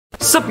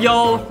Sup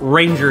y'all,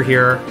 Ranger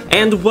here,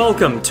 and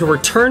welcome to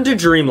Return to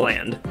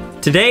Dreamland.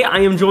 Today I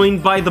am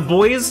joined by the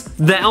boys,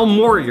 the Elm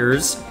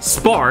Warriors,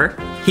 Spar.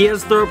 He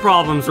has throat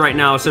problems right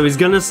now, so he's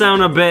gonna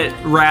sound a bit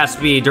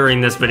raspy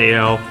during this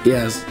video.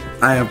 Yes,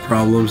 I have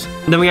problems.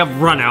 Then we have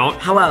Runout.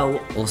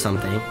 Hello, or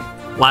something.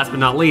 Last but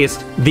not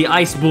least, the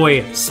Ice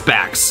Boy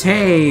Spax.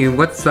 Hey,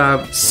 what's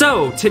up?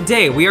 So,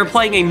 today we are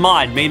playing a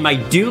mod made by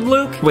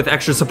DudeLuke with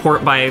extra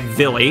support by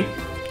𝘵𝑗𝐸𝑚.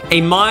 A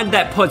mod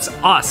that puts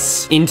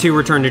us into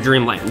Return to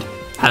Dreamland.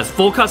 Has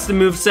full custom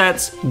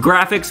movesets,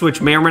 graphics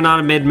which may or may not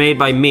have been made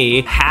by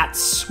me,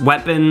 hats,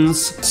 weapons,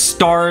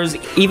 stars,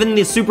 even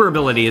the super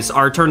abilities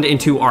are turned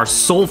into our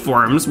soul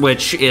forms,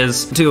 which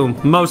is, to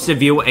most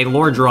of you, a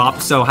lore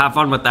drop, so have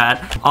fun with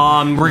that.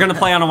 We're gonna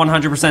play on a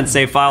 100%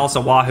 save file,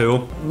 so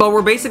wahoo. But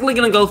we're basically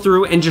gonna go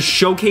through and just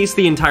showcase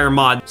the entire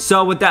mod.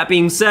 So with that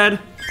being said,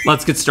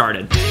 let's get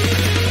started.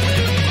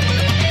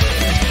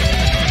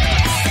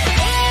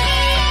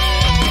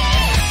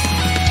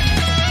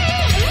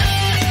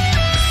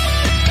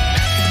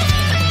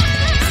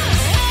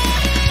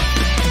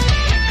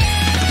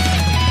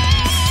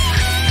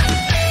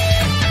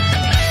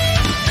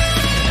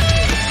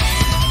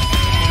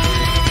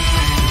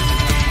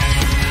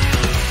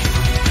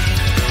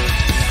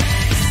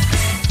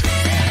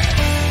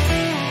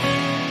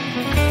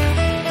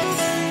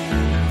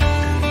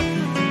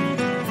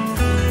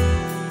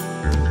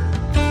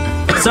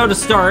 So to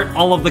start,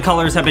 all of the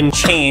colors have been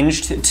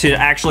changed to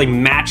actually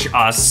match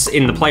us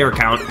in the player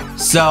count.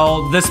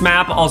 So this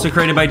map, also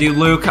created by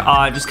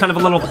DudeLuke, just kind of a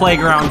little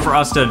playground for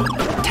us to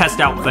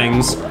test out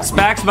things.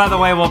 Spax, by the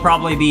way, will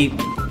probably be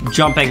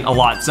jumping a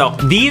lot. So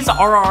these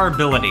are our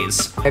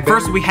abilities.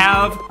 First we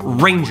have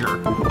Ranger.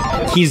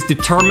 He's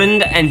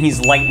determined and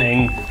he's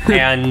lightning,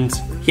 and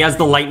he has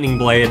the lightning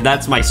blade.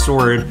 That's my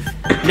sword.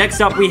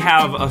 Next up we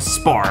have a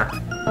Spar.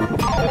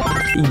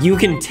 You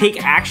can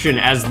take action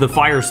as the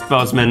fire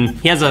spellsman.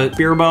 He has a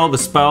spear bow, the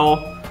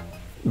spell,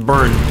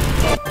 burn.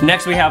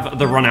 Next we have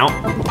the Runout.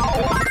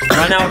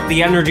 Runout,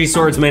 the energy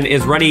swordsman,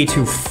 is ready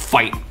to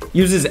fight.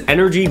 Uses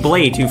energy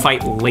blade to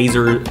fight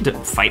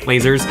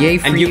lasers. Yay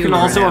for and you can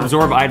also Runout.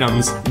 absorb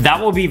items. That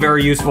will be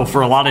very useful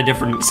for a lot of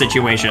different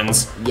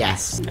situations.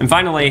 Yes. And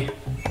finally,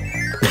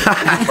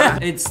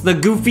 it's the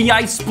goofy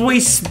Ice Boy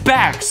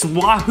Spax.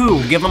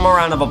 Wahoo! Give him a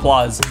round of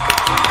applause.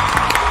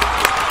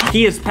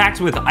 He is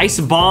packed with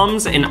ice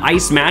bombs and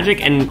ice magic,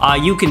 and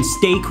you can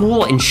stay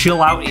cool and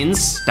chill out in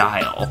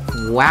style.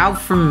 Wow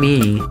for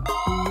me.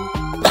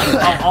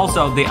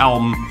 Also, the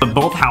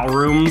both howl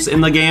rooms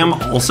in the game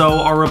also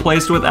are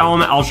replaced with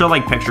𝘠𝑚. I'll show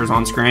like pictures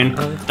on screen.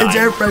 It's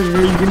air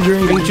freshener you can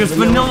drink. It's just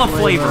vanilla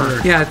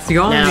flavor. Yeah, it's the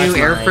all No, new it's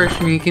air not.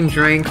 freshener you can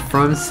drink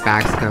from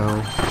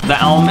Spaxco. The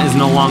𝘠𝑚 is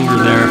no longer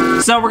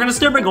there. So we're gonna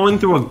start by going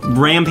through a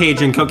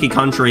rampage in Cookie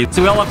Country.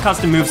 So we all have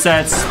custom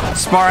movesets.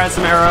 Spar has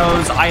some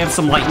arrows. I have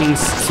some lightning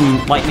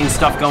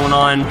stuff going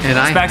on.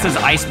 And Spax has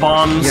ice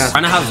bombs. Yeah.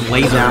 Rana has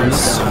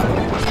lasers.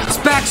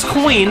 Spax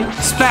coin.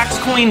 Spax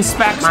coin.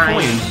 Spax Mine.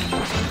 coin.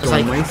 It's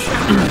like,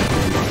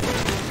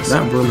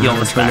 That burn Yellow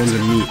will turn Spax.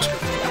 into meat.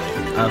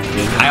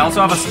 I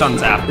also have a stun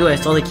zap. ooh, I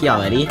stole the key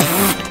already.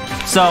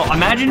 So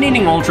imagine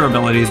needing ultra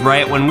abilities,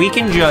 right? When we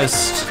can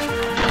just...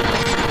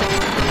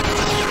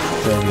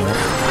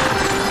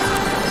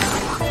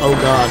 Oh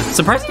god.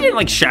 Surprised you didn't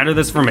like shatter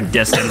this from a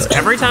distance.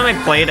 Every time I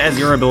played as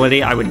your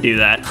ability, I would do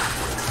that.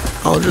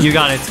 You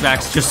got it,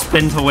 Spax. Just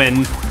spin to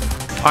win.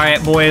 All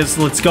right, boys,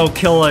 let's go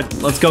kill a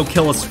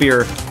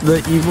sphere.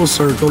 The evil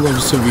circle of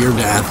severe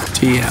death.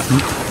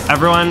 TM.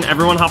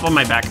 Everyone hop on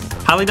my back.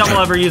 Highly doubt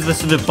we'll ever use this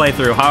to the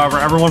playthrough. However,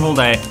 everyone hold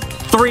A.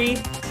 3,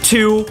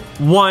 2,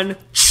 1,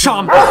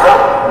 chomp.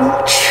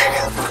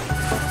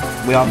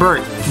 We all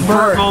Bert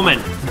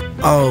moment.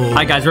 Oh. All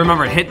right, guys,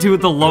 remember, hit 2 at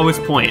the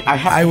lowest point.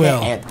 I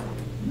will.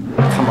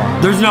 Come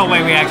on. There's no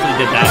way we actually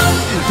did that.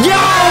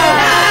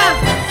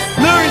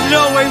 There's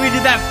no way we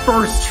did that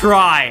first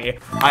try.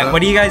 All right,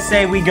 what do you guys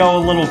say we go a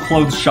little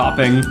clothes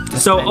shopping?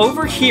 So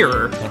over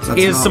here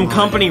is some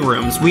company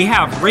rooms. We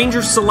have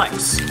Ranger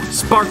Selects,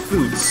 Spark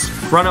Foods,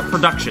 Run Up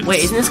Productions.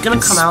 Wait, isn't this gonna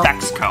come out?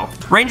 Spaxco.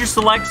 Ranger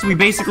Selects, we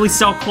basically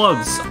sell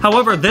clothes.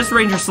 However, this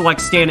Ranger Select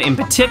stand in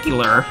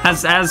particular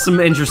has some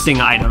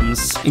interesting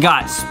items. We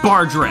got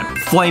Spar Drip,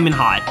 Flamin'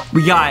 Hot.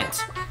 We got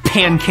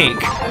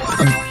Pancake,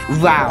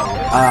 Wow.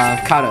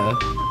 Kata.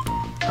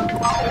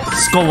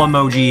 Skull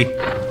Emoji.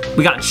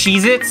 We got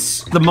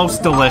Cheez-its, the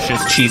most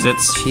delicious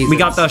Cheez-its. We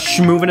got the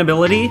𝘵𝑗𝑚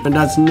ability. And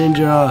that's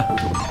Ninja.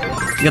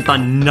 We got the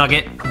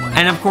Nugget.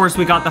 And of course,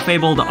 we got the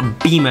fabled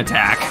Beam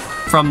Attack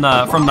from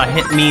the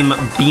hit meme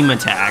Beam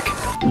Attack.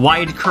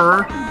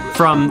 Wide-Kerr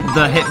from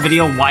the hit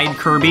video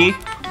𝘔𝘰𝘳𝑚.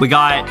 We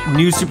got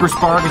new Super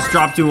Spark is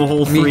dropped to a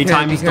whole 3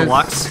 times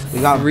deluxe. We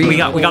got We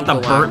got the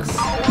Bert.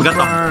 We got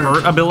the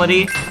Bert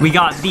ability. We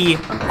got the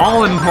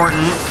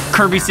all-important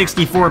Kirby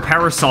 64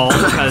 Parasol,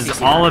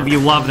 because all of you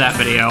love that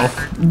video.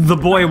 The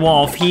boy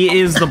Wolf, he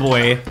is the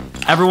boy.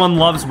 Everyone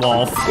loves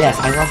Wolf. Yes,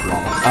 I love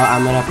Wall.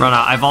 I'm gonna.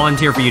 Rana, I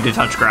volunteer for you to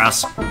touch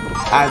grass.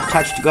 I've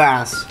touched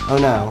grass. Oh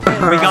no.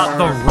 We got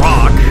the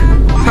Rock.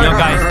 Yo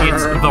guys,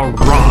 it's the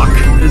Rock.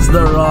 It's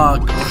the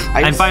Rock.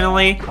 And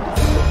finally,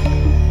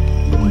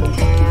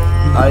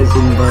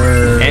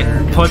 Eisenberg.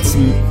 It puts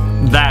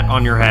that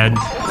on your head.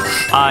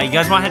 You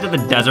guys want to head to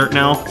the desert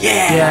now?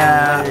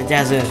 Yeah. The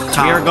desert.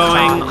 We are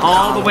going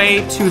all the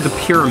way to the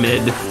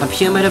pyramid. The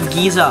pyramid of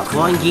Giza.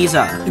 Glowing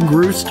Giza.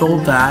 Gru stole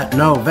that.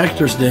 No,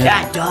 Vector's did.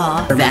 Yeah,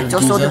 duh. Vector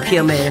stole the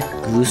pyramid.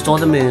 Gru stole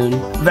the moon.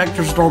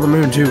 Vector stole the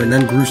moon too, and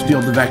then Gru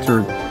stole the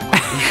Vector.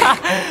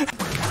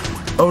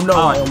 Oh no,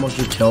 I almost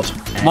just killed.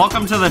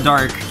 Welcome to the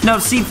dark. No,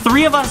 see,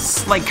 3 of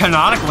us, like,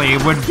 canonically,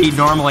 would be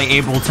normally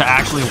able to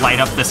actually light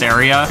up this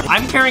area.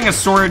 I'm carrying a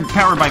sword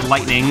powered by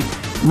lightning.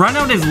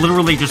 Runout is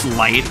literally just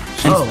light,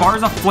 and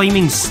Spar's a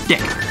flaming stick.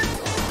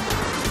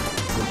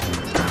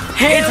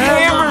 It's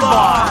Hammer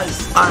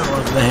Boss! I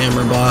love the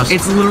Hammer Boss.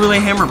 It's literally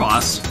Hammer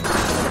Boss.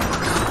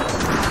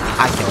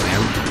 I killed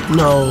him.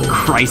 No.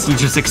 Christ, he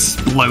just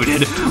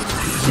exploded.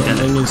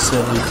 Something is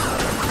silly.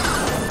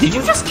 Did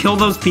you just kill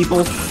those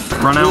people?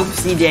 Runout?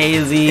 Oopsie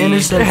daisy.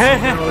 Innocent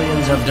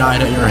civilians have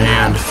died at your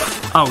hand.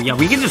 Oh, yeah,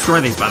 we can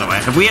destroy these, by the way.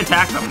 If we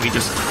attack them, we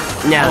just...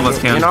 No, all of us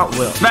can. you're not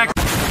Will. Spec!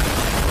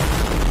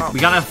 We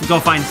gotta go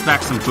find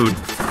Spec some food.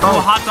 Oh,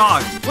 hot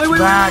dog! Wait,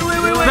 Spec.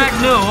 Spec,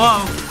 no,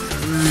 whoa!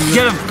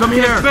 Get him! Come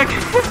here! Spec!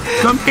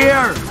 Come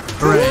here!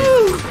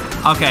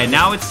 Hooray. Okay,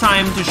 now it's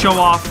time to show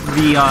off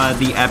the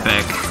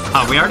epic.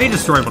 Oh, we already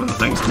destroyed one of the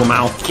things.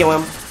 Lamau. Kill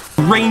him.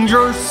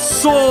 Ranger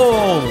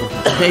Soul!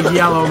 Big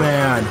yellow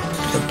man.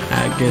 The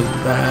pack is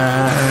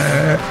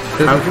back.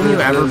 How can you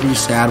ever be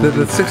sad The when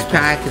you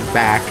 6-pack is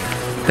back.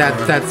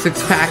 That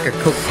 6-pack of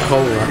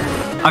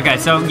Coca-Cola. Okay,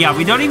 so yeah,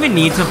 we don't even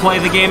need to play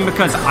the game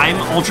because I'm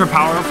ultra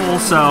powerful,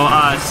 so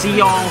see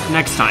y'all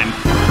next time.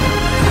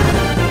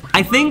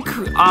 I think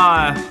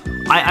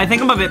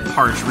I'm a bit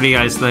parched. What do you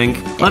guys think?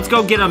 Let's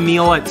go get a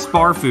meal at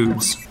Spar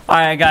Foods.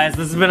 Alright guys,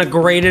 this has been a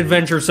great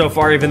adventure so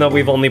far, even though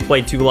we've only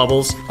played 2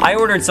 levels. I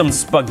ordered some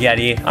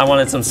spaghetti. I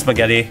wanted some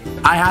spaghetti.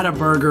 I had a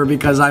burger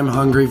because I'm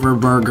hungry for a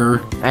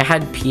burger. I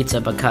had pizza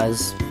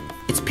because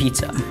it's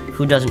pizza.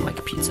 Who doesn't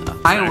like pizza?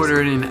 I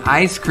ordered an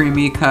ice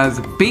creamy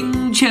because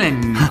Bing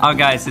chillin'. Oh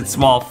guys, it's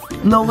Wolf.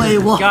 No way,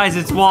 what? Guys,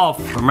 it's Wolf.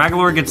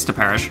 Magalore gets to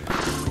perish.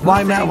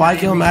 Why, Matt? Why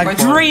kill Matt?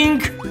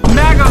 Drink!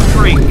 Mago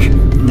drink!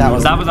 That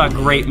was a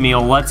great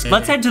meal. Let's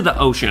head to the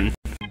ocean.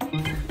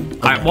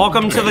 Alright,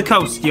 welcome to the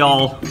coast,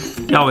 y'all.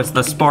 No, it's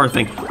the Spar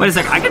thing. Wait a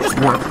sec, I can just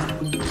work.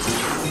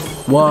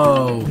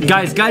 Whoa.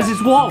 Guys,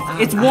 it's Wolf.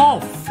 It's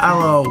Wolf.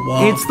 Hello,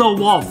 Wolf. It's the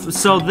Wolf.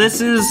 So this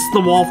is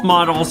the Wolf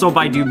mod, also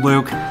by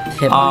DudeLuke.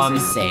 Hitbox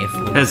is safe.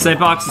 His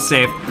hitbox is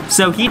safe.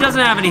 So he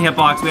doesn't have any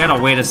hitbox. We had to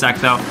wait a sec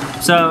though.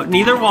 So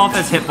neither Wolf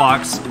has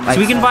hitbox. So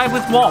we can vibe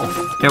with Wolf.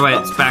 Here,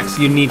 wait, Spax,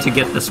 you need to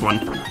get this one.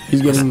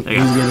 He's getting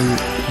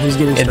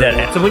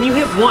started. So when you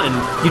hit 1,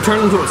 you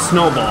turn into a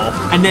snowball,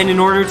 and then in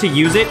order to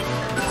use it,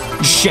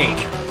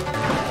 shake.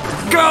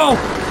 Go!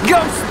 Go,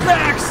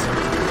 Spax!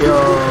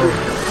 Yo.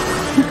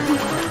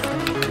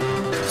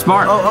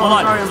 Smart. Hold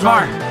on. Sorry, I'm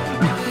Smart.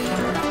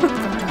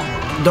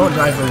 Don't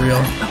die for real.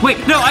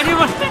 Wait, no, I didn't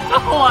want to.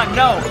 Hold on,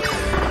 no.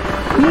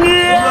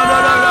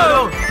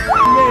 No.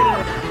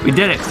 We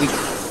did it.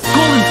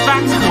 Golden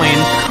Spax Coin.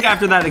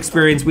 After that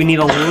experience, we need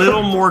a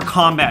little more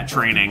combat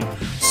training.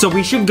 So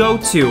we should go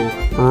to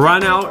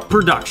Runout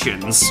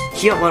Productions.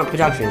 Here at Runout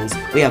Productions,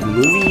 we have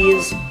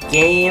movies,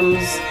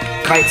 games,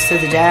 fights to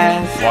the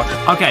death.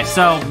 Okay,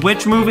 so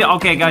which movie?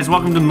 Okay, guys,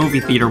 welcome to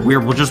movie theater.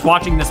 We're just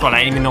watching this one.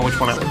 I didn't even know which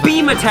one it was.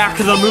 Beam Attack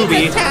the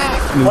movie.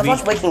 Let's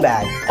watch Breaking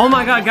Bad. Oh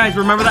my god, guys,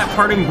 remember that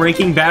part in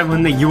Breaking Bad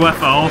when the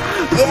UFO?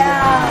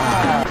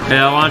 Yeah!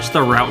 Yeah, watch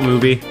the Route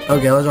movie.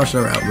 Okay, let's watch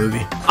the Route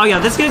movie. Oh yeah,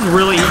 this game's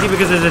really easy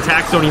because his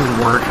attacks don't even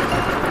work.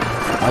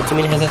 Oh, too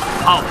many hits.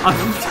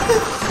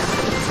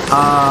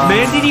 Oh,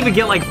 man didn't even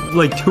get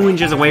like 2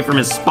 inches away from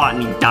his spot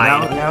and he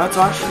died. Now let's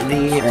watch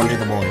the Ranger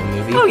the Warrior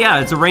movie. Oh yeah,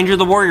 it's a Ranger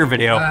the Warrior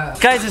video.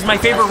 Guys, it's my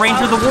favorite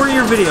Ranger the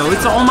Warrior video.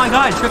 It's, oh my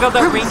god, check out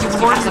that Ranger the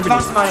Warrior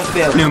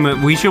video.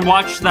 No, we should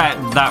watch that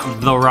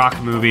The Rock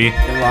movie.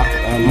 The Rock.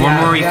 One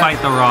where we fight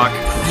The Rock.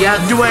 Yes.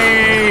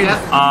 Dwayne!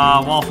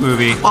 Wolf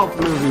movie. Wolf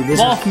movie.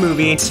 Wolf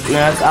movie. No,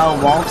 it's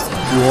Wolf's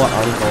War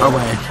Uncle. Oh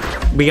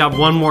wait. We got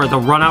one more, the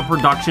Runout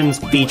Productions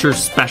feature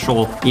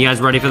special. You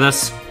guys ready for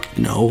this?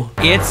 No.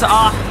 It's a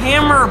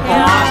Hammer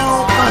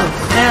Boss.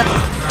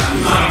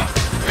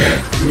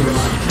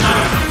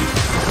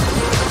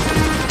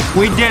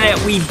 We did it.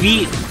 We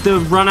beat the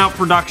Runout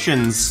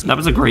Productions. That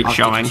was a great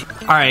showing.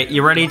 All right,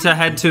 you ready to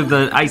head to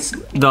the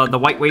the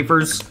white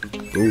wafers?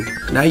 Ooh,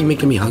 now you're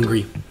making me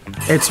hungry.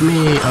 It's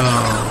me.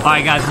 All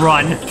right, guys,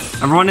 run.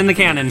 Everyone in the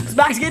cannon.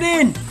 Max, get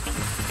in!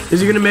 Is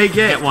he gonna make it?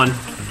 Get one.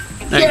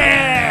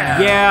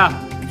 Yeah! Yeah.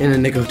 In the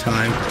nick of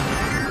time.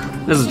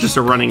 This is just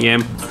a running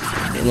game.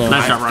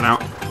 Nice shot, run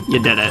out. You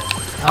did it.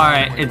 All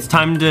right, it's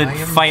time to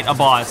fight a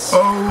boss.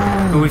 Oh.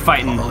 Who are we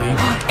fighting?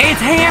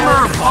 It's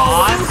Hammer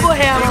Boss. Super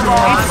Hammer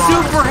Boss. It's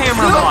Super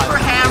Hammer Boss. Super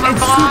Hammer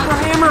It's Boss. Super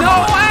Hammer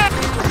Boss.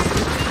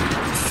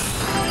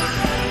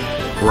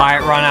 All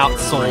right, run out,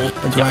 soul.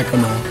 Let's whack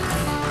him all.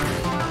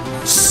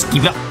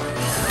 Skip it.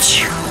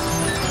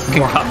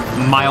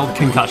 Mild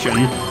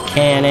concussion.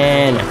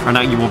 Cannon. Run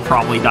out, you will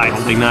probably die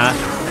holding that.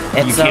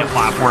 You can't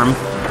platform.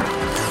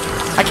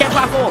 I can't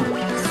platform.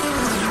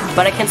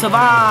 but I can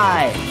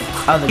survive.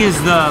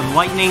 Is the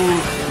lightning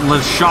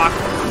shock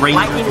rain?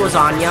 Lightning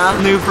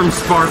lasagna. New from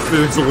Spar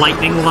Foods,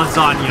 lightning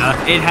lasagna.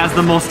 It has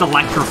the most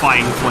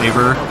electrifying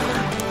flavor.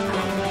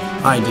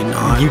 I did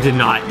not. You did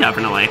not,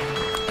 definitely.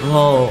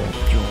 Whoa.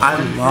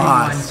 I'm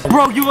lost.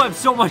 Bro, you have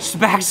so much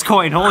Spax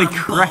coin, holy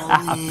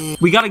crap.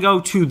 We gotta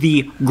go to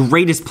the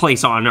greatest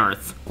place on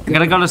Earth. We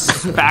gotta go to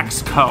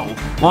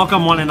𝘓𝑗𝐸𝑐𝑜.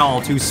 Welcome one and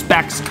all to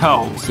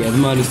𝘓𝑗𝐸𝑐𝑜. Steal the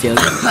money, steal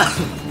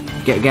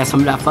the Get some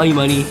of that funny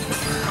money.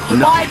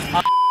 What?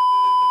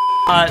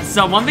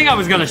 So one thing I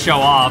was gonna show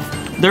off,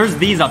 there's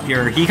these up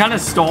here. He kind of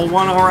stole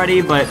one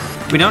already, but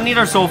we don't need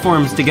our soul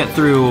forms to get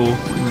through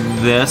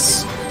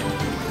this.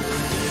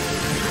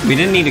 We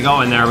didn't need to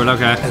go in there, but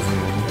okay.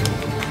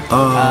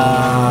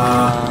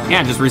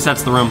 Yeah, it just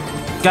resets the room.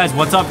 Guys,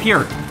 what's up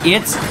here?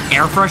 It's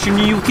air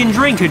freshener you can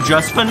drink,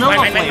 just vanilla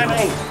flavor.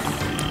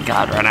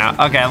 God, right now.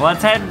 Okay,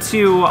 let's head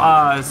to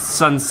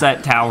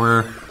Sunset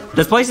Tower.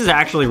 This place is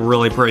actually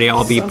really pretty,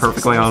 I'll be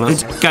perfectly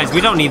honest. Guys,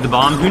 we don't need the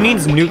bomb. Who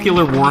needs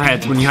nuclear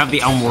warheads when you have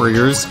the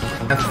Warriors?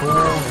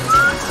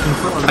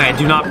 Okay,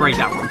 do not break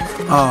that one.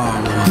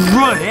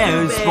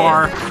 Right,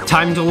 Spar.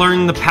 Time to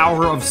learn the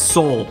power of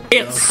soul.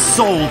 It's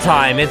soul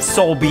time. It's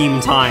soul beam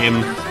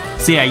time.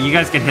 So yeah, you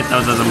guys can hit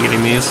those as I'm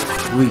getting these.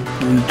 We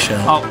chill.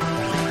 Oh,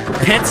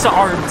 Pits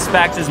are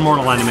Spax's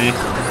mortal enemy.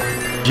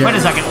 Wait a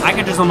second, I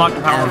can just unlock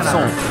the power of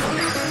soul.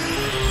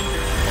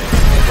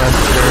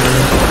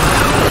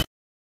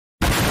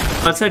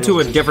 Let's head to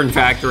a different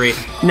factory.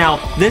 Now,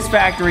 this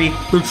factory,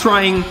 we're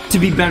trying to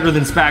be better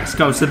than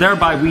𝘓𝑗𝐸𝑐𝑜, so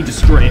thereby we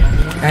destroy it.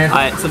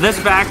 Alright, so this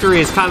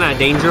factory is kind of a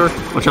danger.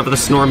 Watch out for the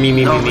snore me.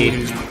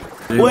 Wait,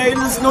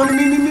 the snore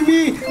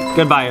me.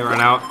 Goodbye,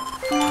 run out.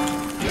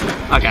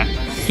 Okay,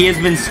 he has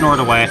been snored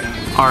away.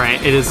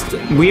 Alright,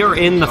 we are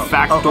in the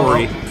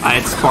factory.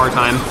 It's Spar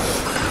time.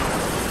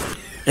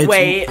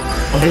 Wait.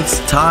 It's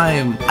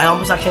time. I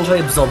almost accidentally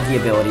absorbed the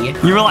ability.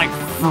 You were like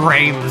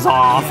frames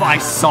off. I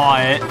saw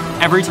it.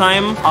 Every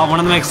time one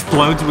of them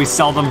explodes, we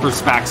sell them for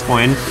Spax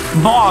coin.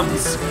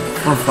 Bombs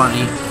For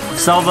funny.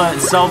 Sell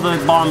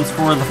the bombs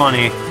for the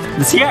funny.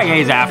 The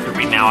CIA is after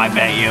me now. I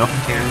bet you.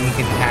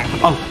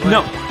 Oh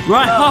no!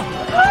 Run! Oh.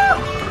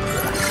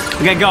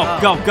 Okay, go!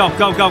 Go!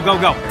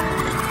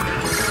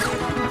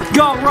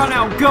 Run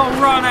out! Go!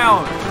 Run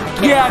out!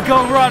 Yeah!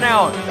 Go! Run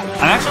out!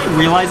 I'm actually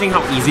realizing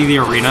how easy the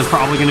arena is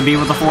probably going to be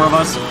with the four of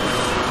us.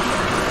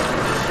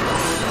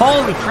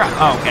 Holy crap.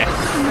 Oh, okay.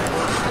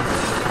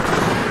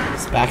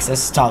 Spax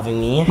is starving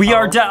me. We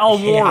are at war.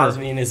 He has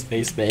me in his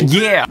basement.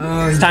 Yeah.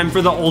 It's time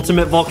for the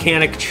ultimate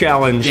volcanic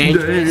challenge.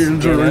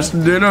 Dangerous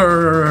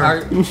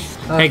dinner.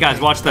 Hey guys,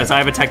 watch this. I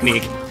have a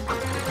technique.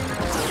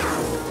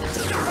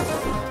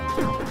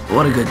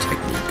 What a good technique.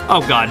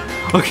 Oh god.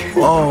 Okay.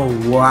 Oh,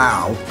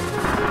 wow.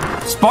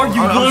 Spar,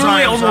 you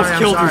literally almost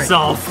killed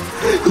yourself.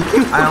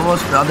 I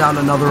almost fell down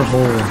another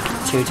hole.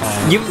 2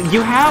 times.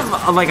 You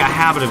have like a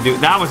habit of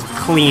doing that. Was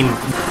clean.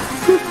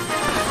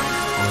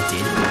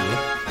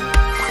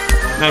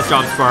 Nice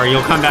job, Spar.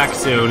 You'll come back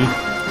soon.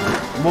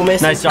 We'll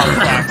miss nice job,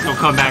 Spax. You'll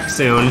come back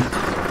soon.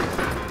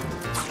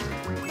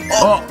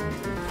 Oh!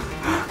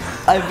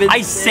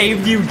 I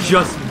saved you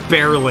just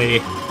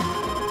barely.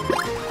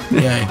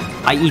 Yay.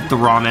 I eat the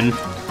ramen.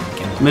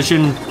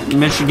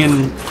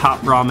 Michigan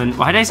top ramen.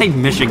 Why did I say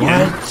Michigan?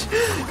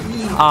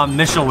 What?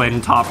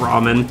 Michelin top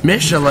ramen.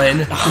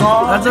 Michelin?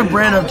 That's a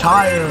brand of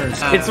tires.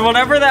 It's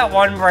whatever that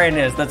one brand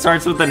is that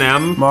starts with an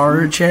M.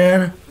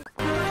 Maruchan?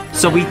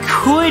 So we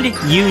could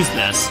use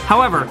this.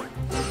 However,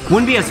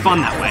 wouldn't be as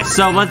fun that way.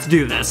 So let's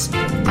do this.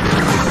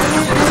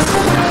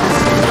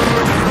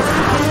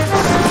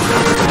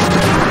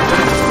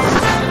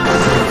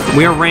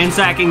 We are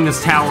ransacking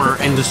this tower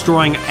and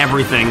destroying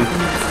everything.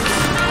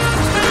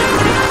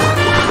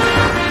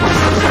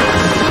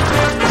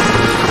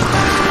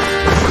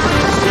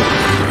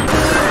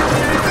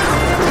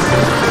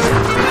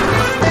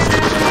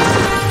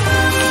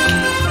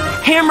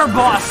 Hammer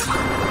Boss!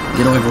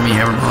 Get away from me,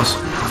 Hammer Boss.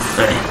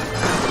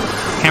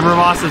 Hammer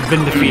Boss has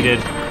been defeated.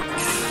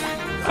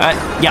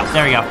 Yeah,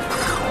 there we go.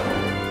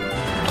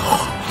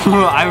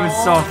 I was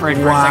so afraid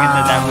for a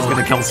second that was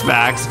gonna kill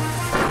Spax.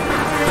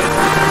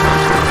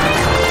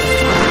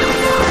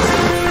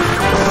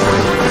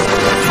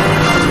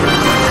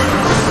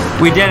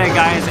 We did it,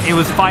 guys. It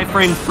was 5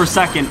 frames per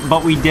second,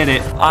 but we did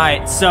it. All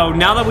right, so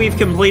now that we've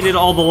completed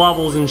all the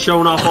levels and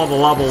shown off all the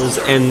levels,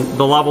 and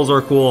the levels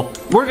are cool,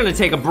 we're gonna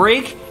take a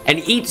break and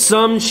eat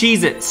some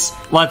Cheez-Its.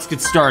 Let's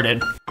get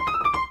started.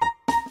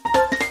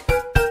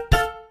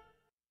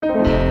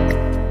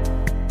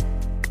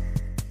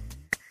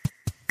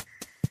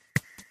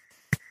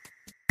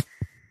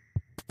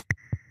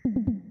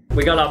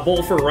 We got a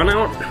bowl for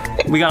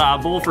Runout. We got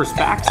a bowl for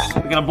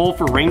Spax. We got a bowl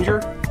for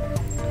Ranger.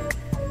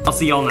 I'll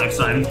see y'all next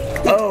time.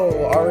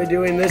 Oh, are we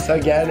doing this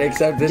again?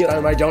 Except this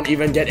time I don't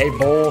even get a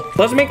bowl.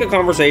 Let's make a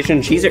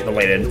conversation Cheez-It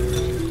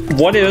related.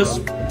 What is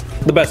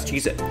the best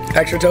Cheez-It?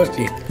 Extra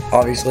toasty,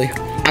 obviously.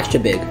 Extra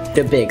big.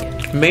 They're big.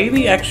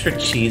 Maybe extra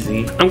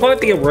cheesy. I'm going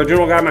with the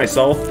original guy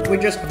myself. We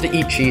just have to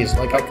eat cheese.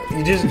 Like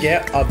you just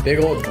get a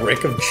big old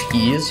brick of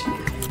cheese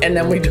and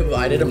then we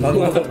divide it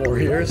among all the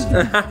warriors.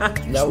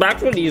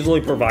 Spax would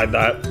easily provide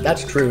that.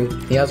 That's true.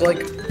 He has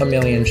like a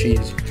million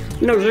cheese.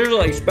 No,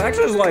 seriously, Spax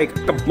is like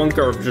a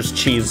bunker of just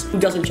cheese. Who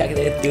doesn't check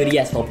the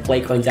 30s for play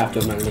coins after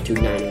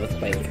magnitude 9 of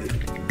play code?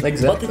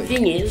 Exactly. But the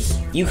thing is,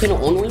 you can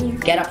only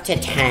get up to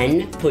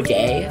 10 per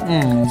day.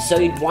 So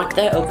you'd want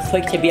the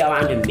earthquake to be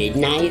around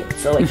midnight.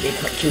 So like it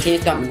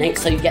continues to midnight.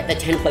 So you get the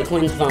 10 play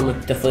coins from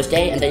the first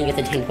day, and then you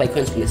get the 10 play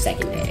coins from the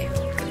second day.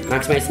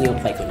 Maximizing your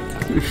play coin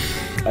income.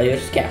 Or you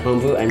just get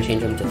homebrew and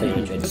change them to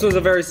 300. This was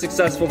a very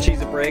successful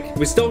Cheez-it break.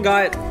 We still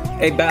got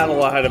a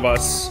battle ahead of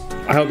us.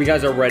 I hope you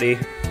guys are ready.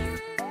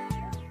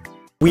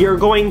 We are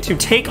going to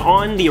take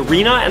on the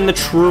arena and the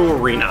true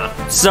arena.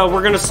 So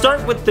we're gonna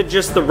start with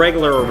just the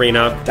regular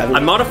arena.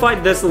 I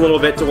modified this a little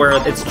bit to where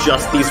it's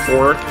just these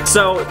 4.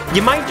 So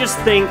you might just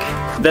think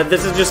that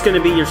this is just gonna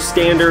be your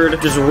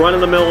standard, just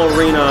run-of-the-mill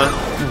arena,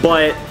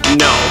 but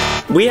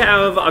no. We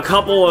have a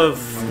couple of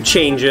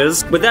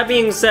changes. With that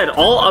being said,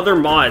 all other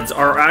mods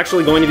are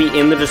actually going to be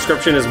in the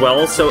description as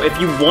well, so if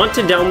you want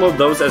to download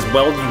those as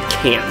well, you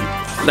can.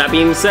 That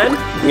being said,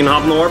 you can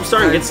hop in the Warp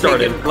Star and get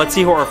started. Let's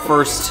see who our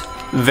first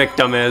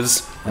victim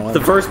is. The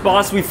first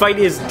boss we fight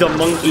is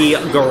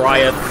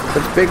𝘓𝓮𝓼𝓬𝓻𝓲𝓹.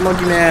 That's Big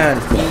Monkey Man.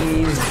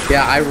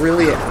 Yeah,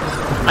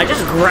 I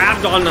just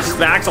grabbed on the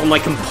Spax on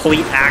like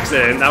complete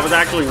accident. That was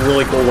actually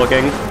really cool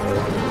looking.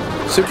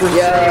 Super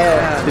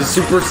Saiyan. His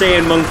Super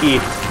Saiyan monkey.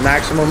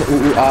 Maximum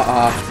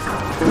 ™𝑔𝑗𝑚𝓮𝓼𝓬𝓮𝓲𝓷.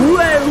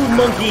 Whoa,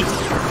 monkey.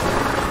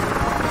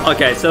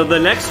 Okay, so the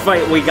next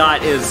fight we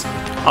got is,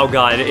 oh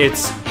god,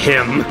 it's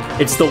him.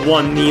 It's the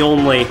one, the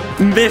only,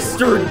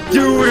 Mr.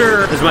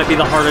 Duder. This might be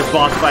the hardest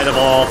boss fight of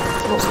all.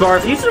 Spar,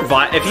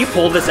 if you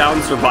pull this out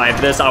and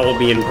survive this, I will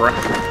be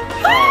impressed.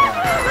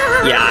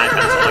 Yeah,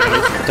 that's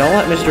funny. Don't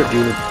let Mr.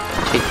 Duder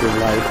take your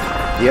life.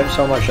 You have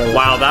so much other.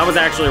 Wow, that was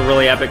actually a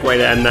really epic way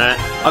to end that.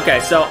 Okay,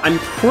 so I'm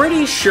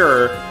pretty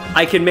sure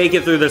I can make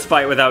it through this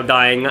fight without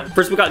dying.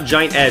 First, we got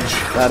Giant Edge.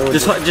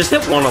 Just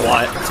hit 1 a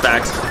lot,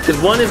 Spax.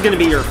 Because 1 is going to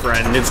be your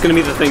friend. It's going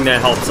to be the thing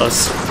that helps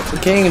us.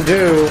 King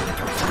do.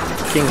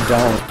 King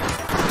don't.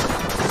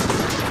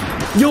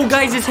 Yo,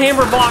 guys, it's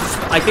Hammer Box.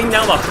 I think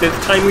now the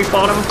 5th time we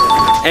fought him.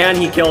 And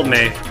he killed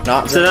me.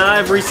 So now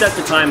I've reset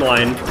the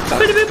timeline.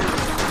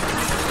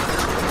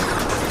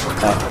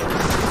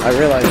 I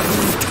realized.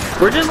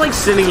 We're just like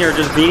sitting here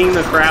just beating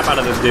the crap out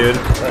of this dude.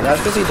 That's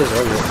because he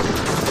deserves it.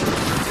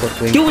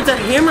 Quickly. Dude, it's a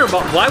hammer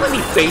box. Why was he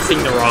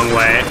facing the wrong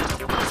way?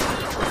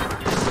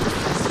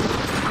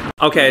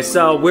 Okay,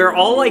 so we're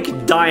all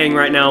like dying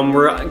right now, and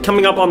we're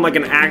coming up on like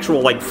an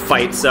actual like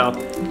fight, so.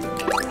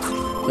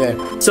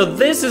 Yeah. So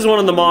this is one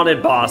of the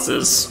modded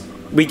bosses.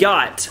 We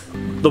got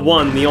the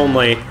one, the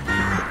only,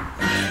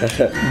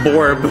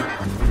 Borb.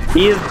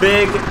 He is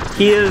big,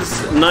 he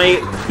is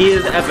knight, he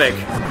is epic.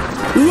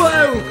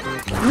 Whoa!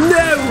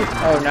 No!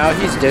 Oh, now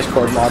he's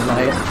Discord mod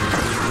knight.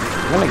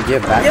 I'm gonna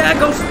give back. Yeah,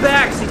 go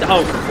Spax!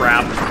 Oh,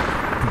 crap.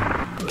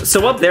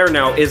 So up there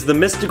now is the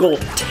mystical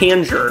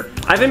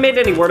𝘓𝓮𝓼𝓬𝓻𝓲𝓷. I haven't made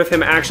any word of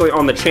him actually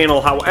on the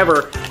channel,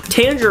 however,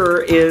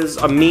 𝘓𝓮𝓼𝓬𝓻 is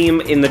a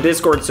meme in the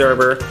Discord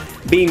server,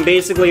 being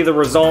basically the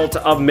result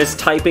of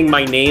mistyping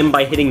my name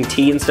by hitting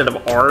T instead of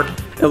R.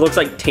 It looks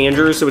like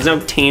Tanger, so it's now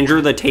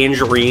Tanger the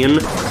Tangerine.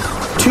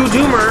 2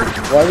 Doomer.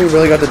 Why we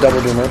really got the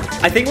double Doomer?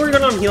 I think we're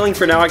good on healing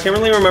for now. I can't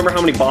really remember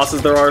how many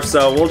bosses there are,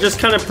 so we'll just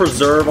kind of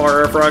preserve our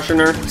air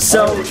freshener.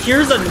 So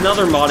here's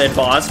another modded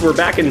boss. We're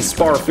back in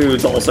Spar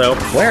Foods also.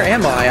 Where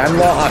am I? I'm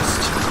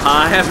lost.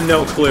 I have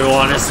no clue,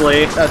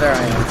 honestly. Oh, there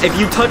I am. If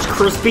you touch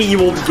Crispy, you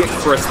will get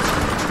crisp.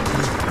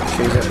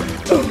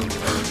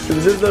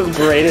 This is the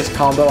greatest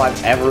combo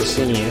I've ever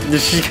seen.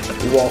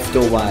 Walked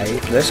away.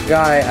 This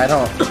guy, I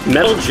don't.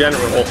 Metal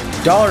General.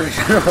 Dollar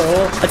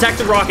General. Attack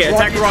the rocket.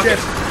 Attack the rocket.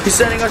 Ship. He's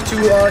sending us to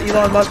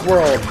Elon Musk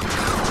world.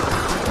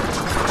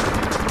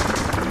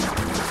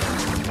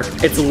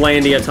 It's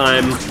Landia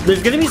time.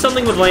 There's gonna be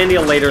something with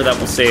Landia later that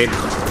we'll see.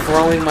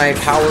 Throwing my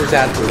powers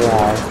at the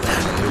wall.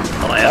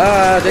 Oh,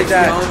 yeah. Take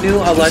that.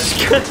 New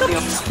electric.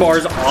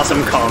 Spar's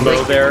awesome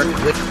combo there.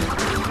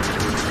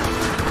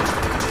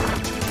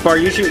 Spar,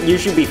 you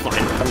should be fine.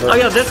 Oh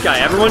yeah, this guy.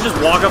 Everyone just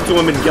walk up to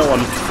him and kill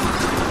him.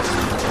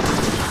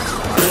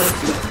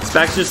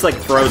 Spax just like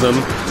throws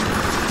him.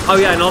 Oh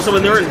yeah, and also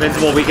when they're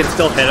invincible, we can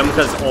still hit them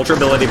because ultra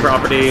ability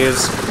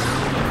properties.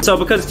 So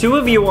because 2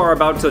 of you are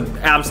about to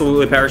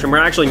absolutely perish, and we're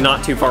actually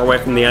not too far away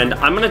from the end,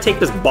 I'm gonna take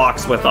this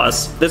box with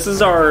us. This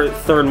is our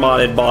 3rd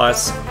modded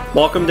boss.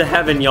 Welcome to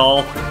heaven,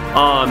 y'all.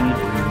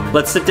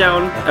 Let's sit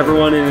down,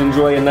 everyone, and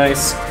enjoy a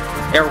nice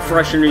air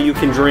freshener you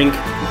can drink.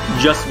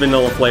 Just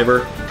vanilla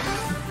flavor.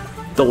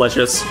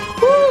 Delicious.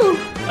 Woo!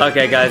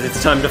 Okay, guys,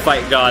 it's time to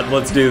fight God.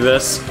 Let's do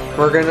this.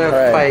 We're gonna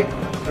fight.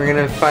 We're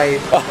gonna fight.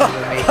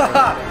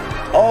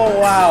 Oh,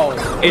 wow.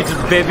 It's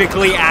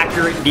biblically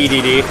accurate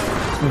DDD.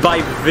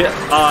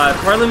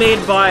 Partly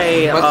made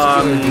by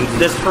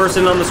this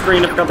person on the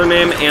screen. I forgot their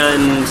name,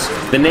 and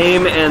the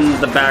name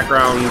and the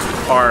background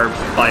are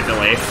by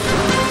Billy.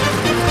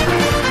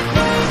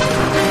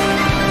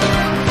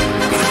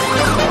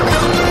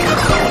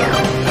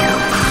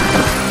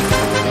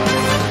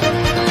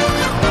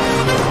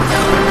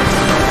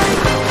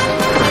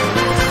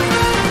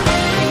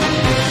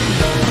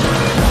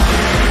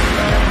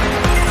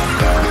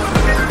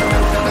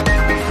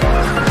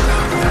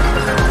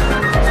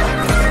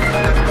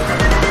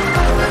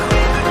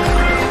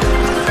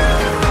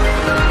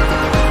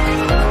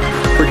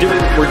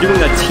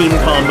 doing a team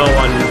combo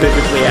on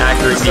biblically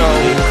accurate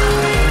gameplay.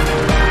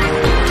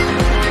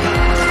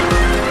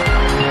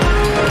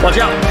 Watch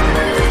out!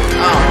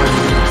 Oh.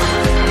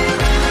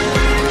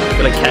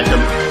 Gonna catch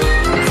him.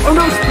 Oh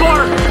no,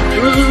 Spark!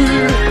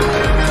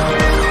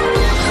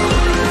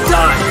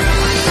 Die!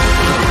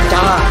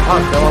 Oh,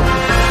 Philip.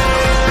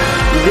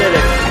 You did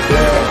it.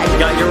 You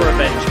got your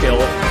revenge kill.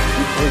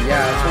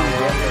 Yeah,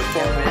 that's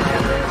what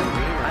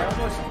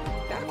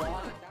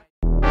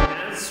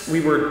As we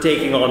were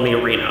taking on the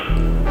arena,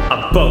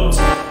 a boat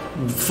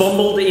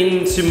fumbled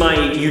into my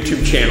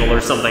YouTube channel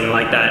or something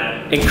like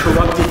that and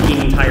corrupted the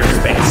entire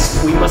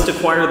space. We must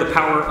acquire the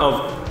power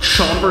of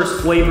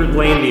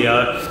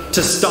𝘔𝓵𝓲𝓸𝓷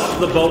to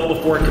stop the boat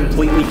before it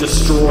completely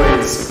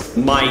destroys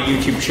my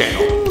YouTube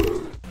channel.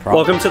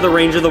 Welcome to the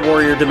Range of the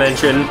Warrior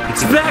dimension.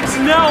 Specs,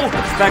 no!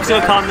 Specs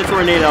gonna calm the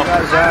tornado. I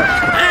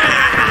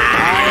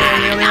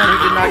am the only one who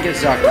did not get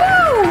sucked.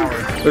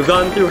 We've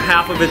gone through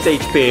half of its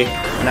HP.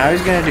 Now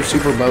he's gonna do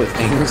super boat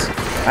things.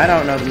 I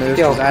don't know the moves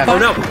because I have. Oh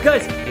no,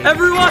 guys,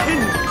 everyone!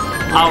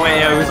 Oh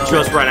wait, I was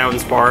just right out in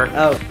spar.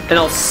 Oh. And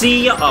I'll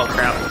see ya. Oh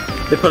crap.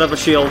 They put up a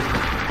shield.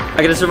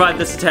 I gotta survive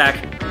this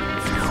attack.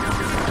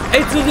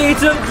 It's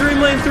a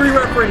Dreamland 3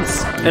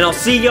 reference. And I'll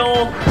see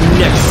y'all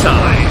next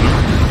time.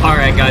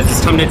 Alright guys,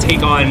 it's time to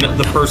take on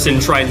the person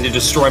trying to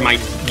destroy my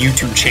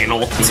YouTube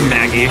channel. It's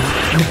Maggie.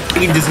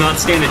 He does not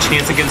stand a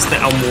chance against the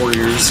Elm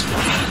Warriors.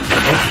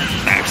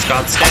 Max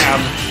got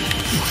stabbed.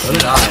 So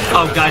did I.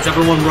 Oh guys,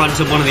 everyone run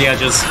to one of the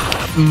edges.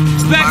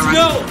 Specs,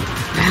 no!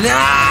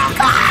 Yeah,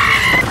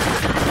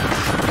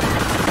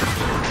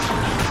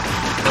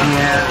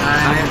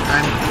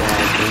 I'm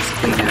dead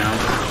basically now.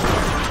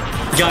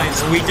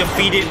 Guys, we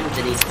defeated.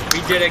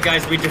 We did it,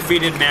 guys. We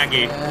defeated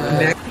Maggie.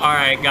 All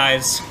right,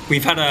 guys.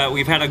 We've had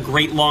a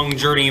great long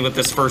journey with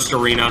this first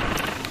arena.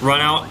 Run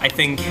out. I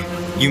think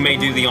you may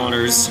do the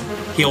honors.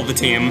 Heal the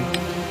team.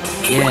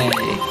 Yay.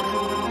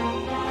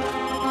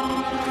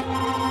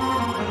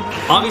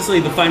 Obviously,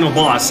 the final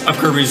boss of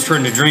Kirby's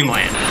Return to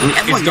Dreamland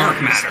is Dark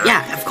Matter.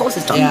 Yeah, of course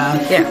it's Dark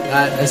Matter. Yeah,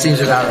 that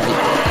seems about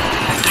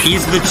right.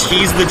 He's the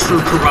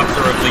true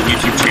corrupter of the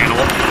YouTube channel.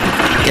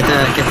 Get the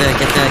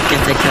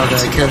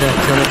kill the.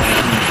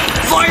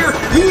 Fire!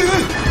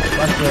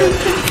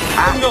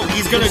 Oh no,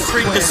 he's gonna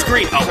create the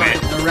screen. Oh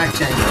wait. The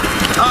rectangle.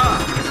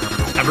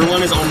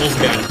 Everyone is almost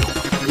dead.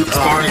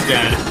 Spar is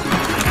dead.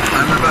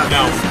 I'm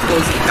about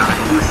close to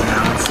dying right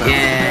now. So.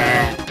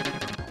 Yeah.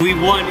 We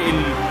won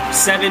in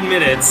 7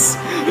 minutes.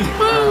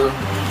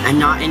 And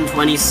not in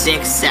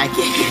 26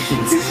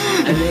 seconds.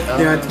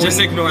 Just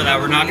ignore that.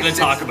 We're not going to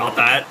talk about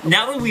that.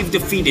 Now that we've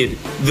defeated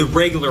the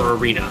regular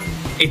arena,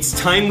 it's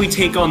time we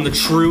take on the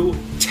true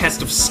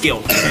test of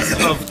skill,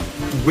 test of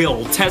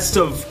will, test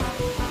of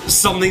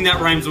something that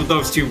rhymes with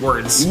those two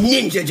words.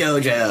 Ninja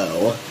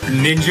Dojo.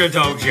 Ninja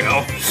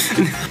Dojo.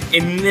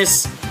 In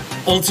this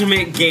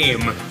ultimate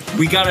game,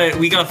 we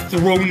gotta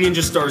throw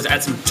ninja stars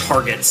at some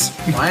targets.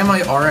 Why am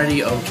I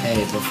already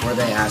okay before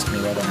they ask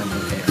me whether I'm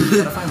okay?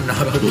 What if I'm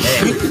not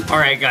okay? All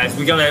right, guys,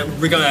 we gotta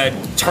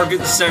target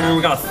the center.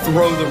 We gotta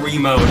throw the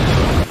remote.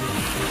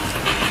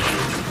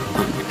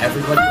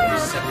 Everybody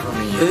except for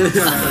me.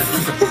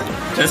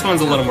 This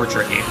one's a little more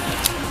tricky.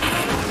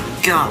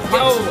 God.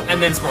 Oh, and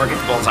then Spar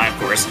gets bullseye, of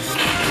course.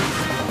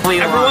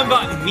 Everyone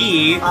but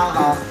me.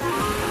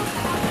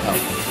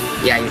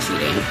 Yeah, you're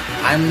cheating.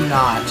 I'm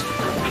not.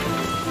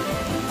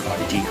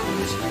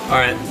 All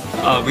right,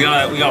 we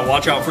gotta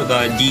watch out for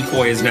the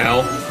decoys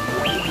now.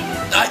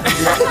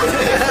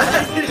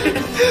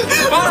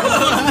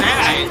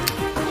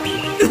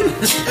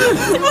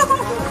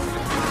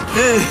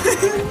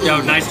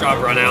 Yo, nice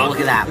job, run out.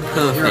 Look at that,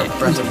 You're perfect.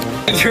 impressible.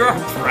 You're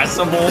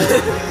impressible.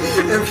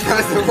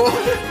 Impressible.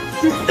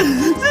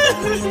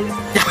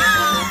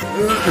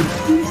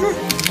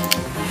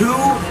 Who?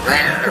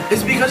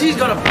 It's because he's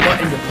got a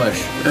button to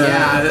push.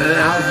 Yeah,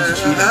 now he's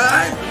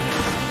cheating.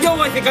 Yo,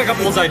 I think I got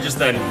bullseye just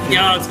then.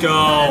 Yeah, let's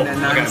go.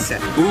 Okay.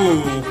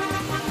 Ooh.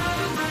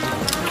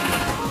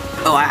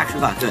 Oh, I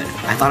actually got good.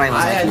 I thought I was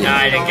like, Nah,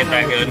 I didn't get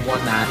that good.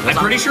 Won that. I'm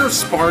pretty sure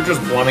Spar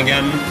just won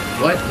again.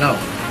 What? No.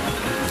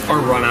 Or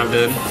Run Out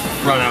did.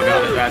 Run Out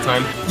got it that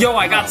time. Yo,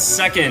 I got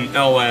second.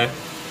 Oh,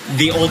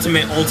 the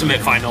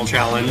ultimate final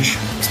challenge.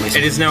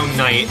 It is now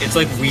night. It's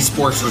like Wii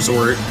Sports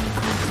Resort.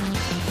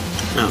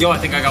 No. Yo, I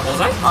think I got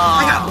bullseye.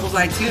 I got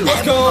bullseye too.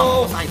 Let's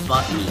go. I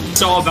butt me.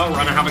 It's all about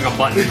Runner having a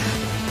button.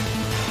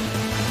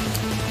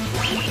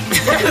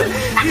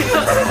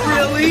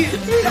 Really?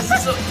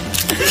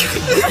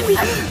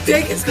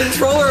 Take his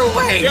controller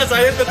away. Yes, I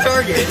hit the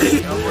target.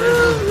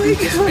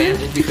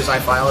 Expanded because I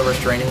file a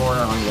restraining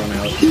order on Run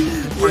Out.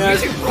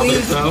 Yes,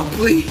 please, though.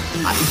 Please.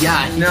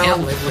 Yeah, he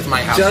can't live with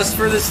my house. Just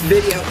for this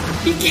video.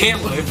 He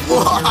can't live.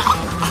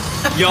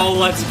 Yo,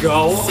 let's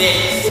go.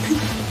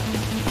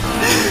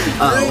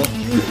 Oh.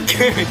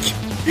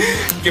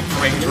 Get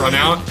pranked, Run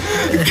Out.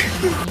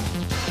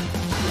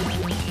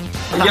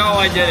 Yo,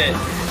 I did it.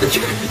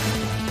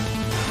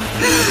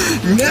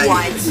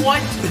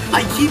 What?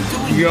 I keep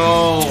doing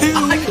Yo.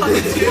 I got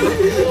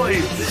 2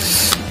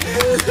 points.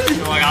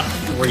 Yo, I got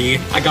 3.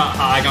 I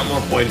got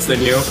more points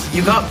than you.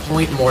 You got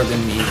point more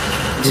than me.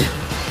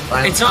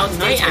 It's not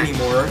night night.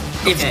 anymore.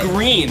 It's Okay.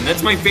 green.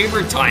 That's my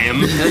favorite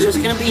time. There's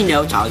just gonna be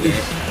no target.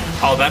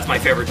 Oh, that's my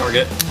favorite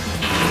target.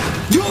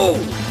 Yo!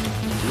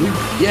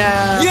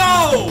 Yeah.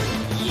 Yo!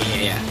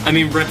 Yeah. I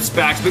mean, rip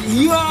Spax, but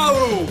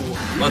yo!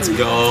 Let's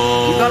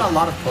go. You got a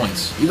lot of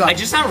points. You got. I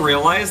just now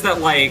realized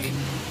that, like,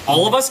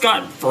 all of us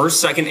got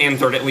first, second, and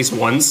third at least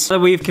once. So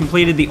we've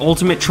completed the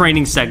ultimate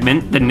training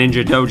segment, the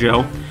Ninja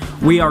Dojo.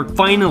 We are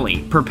finally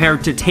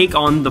prepared to take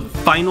on the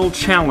final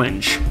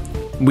challenge.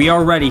 We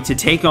are ready to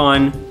take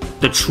on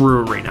the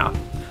True Arena.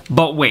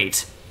 But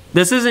wait,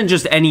 this isn't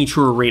just any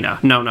True Arena.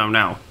 No, no,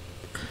 no.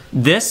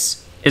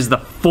 This is the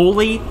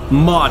fully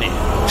modded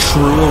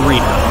True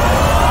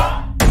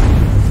Arena.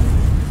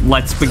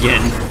 Let's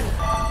begin.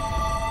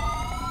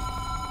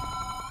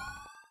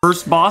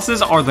 First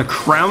bosses are the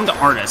crowned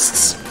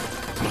artists.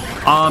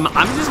 I'm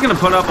just gonna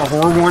put up a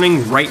horror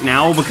warning right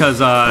now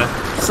because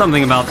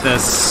something about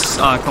this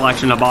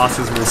collection of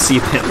bosses we'll see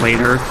a bit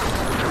later.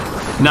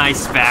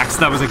 Nice, Fax.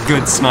 That was a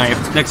good snipe.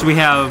 Next we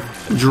have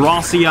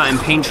𝘵𝓮𝓼𝓬𝓻𝓲𝓹𝓽𝓬�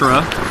ဍ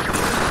𝓷.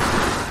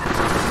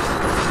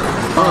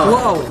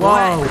 Whoa!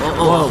 What?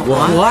 Whoa!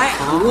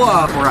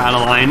 Or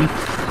𝘔𝓚𝓬𝓮𝓼𝓬𝓻𝓲𝓹𝓽𝓬�ဍ𝓷.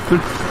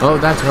 Oh,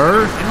 that's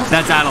her?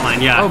 That's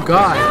𝘔𝓚𝓬𝓮, yeah. Oh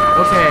god.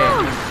 Okay.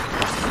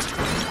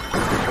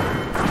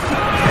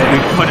 We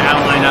put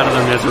𝘔𝓚𝓬𝓮 out of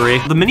their misery.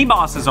 The mini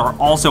bosses are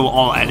also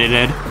all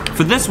edited.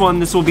 For this one,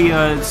 this will be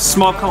a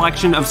small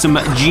collection of some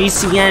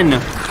GCN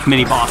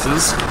mini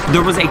bosses.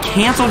 There was a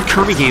canceled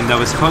Kirby game that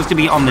was supposed to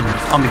be on the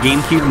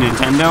GameCube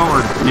Nintendo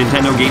or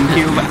Nintendo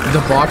GameCube.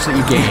 The box that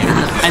you gained.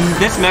 And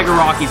this Mega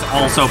Rocky's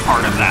also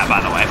part of that, by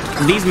the way.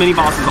 These mini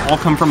bosses all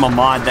come from a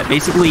mod that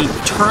basically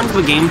turned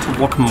the game to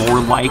look more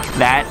like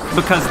that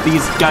because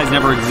these guys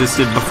never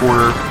existed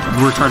before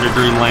Return to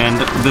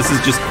Dreamland. This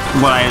is just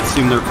what I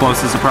assume their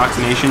closest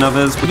approximation of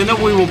is. Even though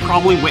we will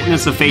probably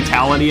witness a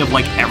fatality of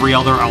like every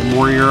other Elm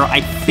Warrior, I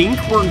think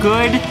we're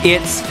good.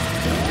 It's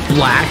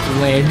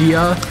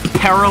Blacklandia.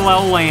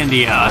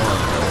 Parallellandia.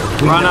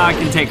 Rana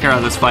can take care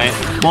of this fight.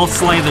 We'll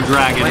slay the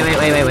dragon.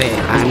 Wait.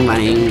 I'm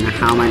running.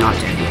 How am I not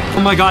dead yet?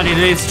 Oh my god, it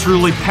is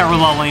truly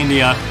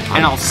Parallellandia.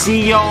 And I'll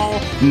see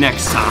y'all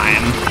next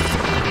time.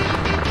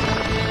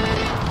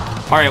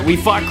 Alright, we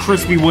fought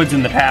Crispy Woods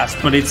in the past,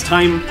 but it's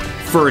time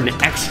for an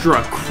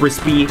extra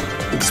crispy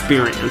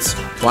experience.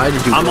 Why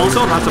did you? I'm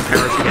also about to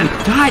perish again.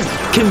 God,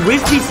 can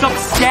Whiskey stop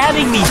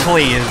stabbing me,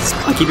 please?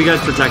 I'll keep you guys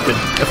protected.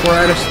 If we're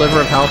at a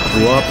sliver of health,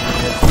 whoop.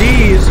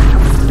 Jeez.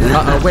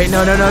 Uh-oh, wait,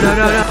 no.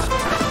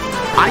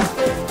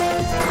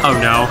 Oh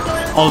no.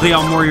 All the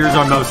Elm Warriors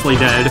are mostly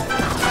dead.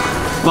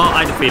 Well,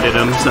 I defeated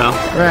him, so.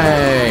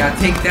 Hooray. Gotta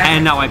take that.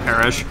 And now I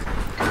perish.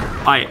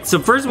 Alright, so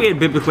first we had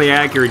biblically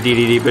accurate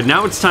DDD, but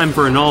now it's time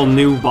for an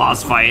all-new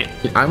boss fight.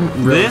 I'm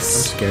really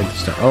This- scared to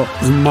start. Oh.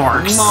 It's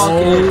Marks.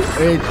 Oh,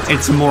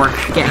 It's Mork.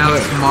 Now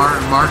it's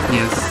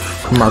Marcus.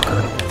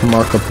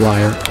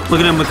 Markiplier. Look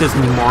at him with this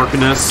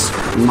Markness.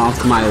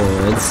 Mark my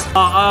words.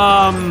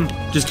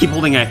 Just keep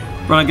holding A.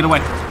 Run, get away.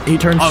 He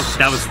turns. Oh,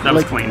 that was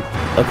clean.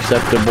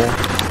 acceptable.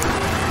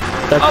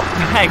 Oh,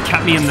 hey, it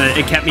kept me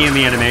in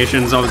the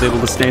animations. I was able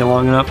to stay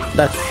long enough.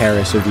 That's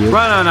Paris of you.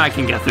 Run on, I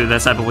can get through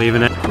this. I believe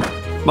in it.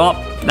 Well,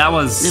 that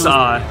was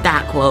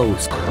that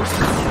close.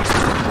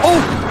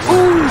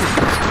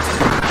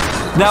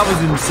 that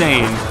was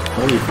insane.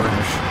 Holy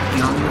fresh.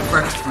 No,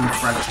 fresh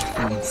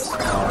foods.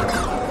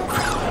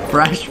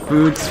 Fresh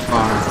food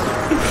spar.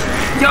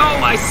 Yo,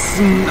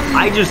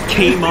 I just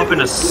came up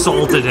and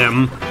assaulted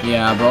him.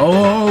 Yeah,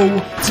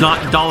 bro. It's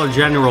not Dollar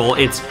General,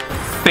 it's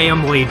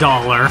Family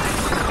Dollar.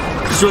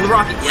 So the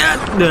rocket, yeah.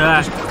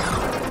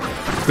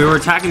 We were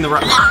attacking the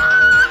rocket.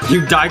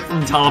 You died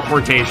from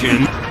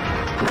teleportation.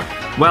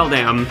 Well,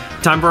 damn.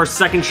 Time for our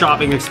second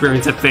shopping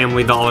experience at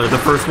Family Dollar. The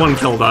first one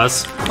killed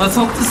us. Let's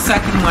hope the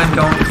second one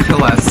don't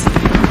kill us.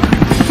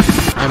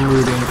 I'm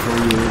rooting for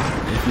you.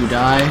 If you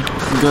die,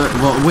 good.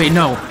 Well, wait,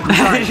 no.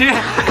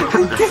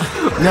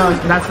 No,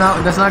 that's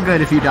not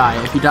good. If you die,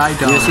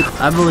 don't. Yes,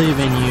 I believe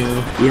in you.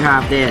 You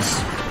have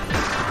this.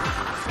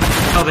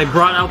 Oh, they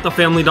brought out the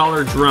Family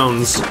Dollar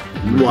drones.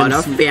 What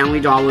are Family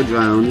Dollar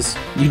drones?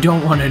 You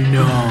don't want to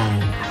know.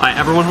 Alright,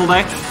 everyone hold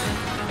A.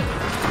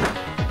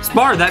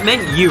 Spar, that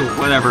meant you.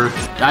 Whatever.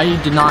 I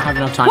did not have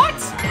enough time. What?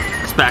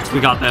 Spax, we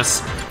got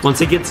this.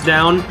 Once it gets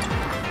down,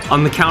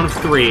 on the count of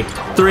 3.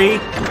 3.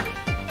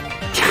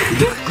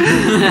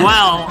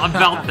 Well,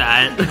 about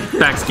that.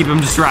 Spax, keep him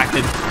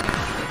distracted.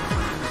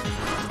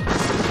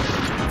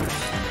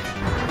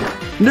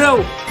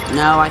 No!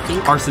 No, I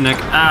think. Arsenic.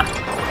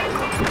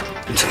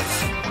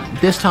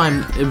 This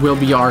time it will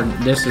be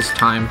this is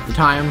time. The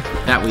time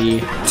that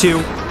we. 2,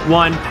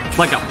 1,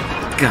 let go.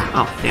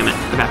 Oh, damn it.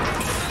 Okay.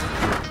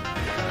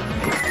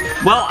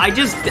 Well, I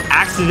just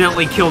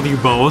accidentally killed you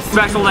both.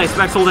 Spax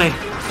all day,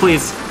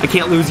 please. I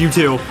can't lose you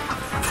too.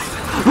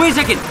 Wait a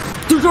second!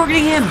 They're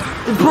targeting him!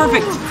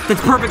 Perfect!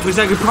 That's perfect because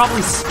I could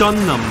probably stun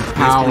them.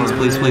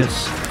 Please.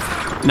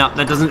 No,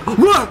 that doesn't.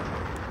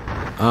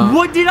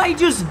 What did I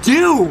just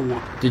do?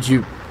 Did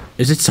you?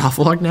 Is it soft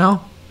lock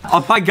now?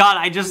 Oh my god,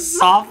 I just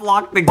soft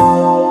locked the.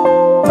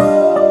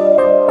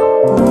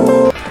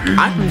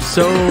 I'm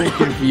so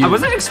confused. I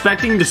wasn't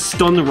expecting to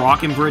stun the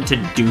rock and for it to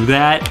do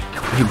that.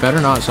 You better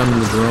not summon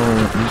the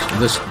drone.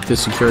 The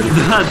security.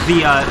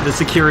 the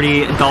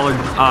security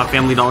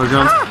family dollar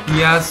drones.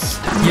 Yes.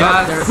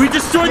 Yes. We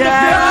destroyed the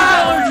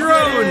family dollar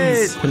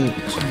drones.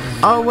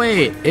 Oh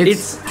wait,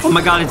 it's oh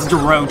my god, it's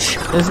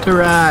𝘔𝓮𝓼𝓬𝓻𝓲𝓷. It's the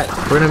rat.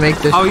 We're gonna make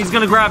this. Oh, he's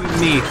gonna grab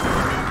me.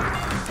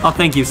 Oh,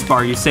 thank you,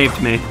 Spar. You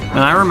saved me. And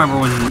I remember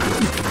when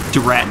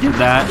𝘔𝓻 did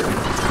that.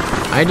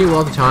 I do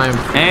all the time.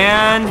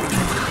 And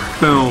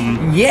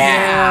boom.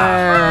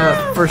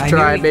 Yeah! First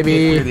try,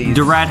 baby.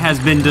 𝘔𝓻 has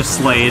been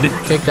deslayed.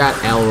 Kick that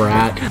L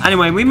rat.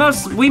 Anyway, we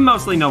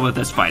mostly know what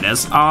this fight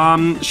is.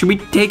 Should we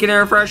take an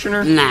air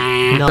freshener?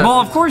 Nah. No. Well,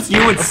 of course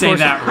you would say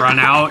that, Run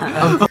Out.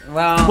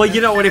 Well, you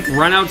know what? If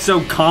Run Out's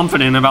so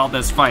confident about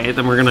this fight,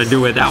 then we're gonna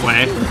do it that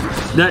way.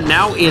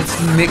 Now it's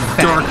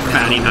Dark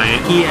Fatty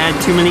Night. He had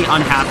too many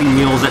unhappy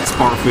meals at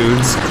Spar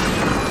Foods,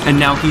 and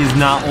now he is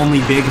not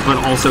only big but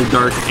also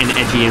dark and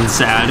edgy and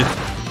sad.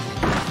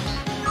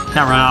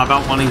 Now Run Out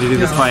about wanting to do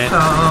this fight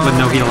with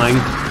no healing.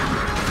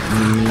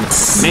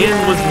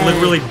 Man was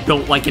literally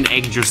built like an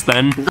egg just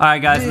then. All right,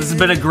 guys, this has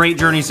been a great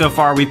journey so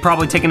far. We've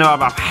probably taken out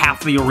about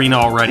half the arena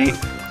already.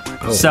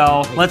 Oh.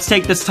 So let's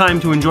take this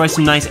time to enjoy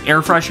some nice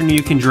air freshener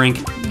you can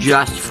drink.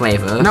 Just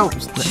flavor. No,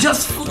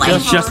 Just flavor.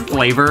 Just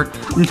flavor.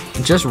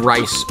 just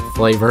rice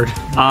flavored.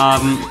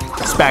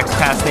 Specs,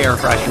 pass the air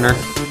freshener.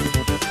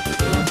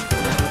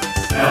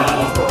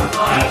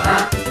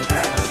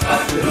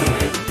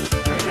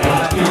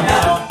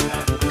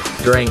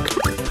 Drink.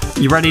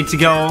 You ready to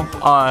go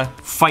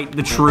fight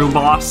the true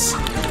boss?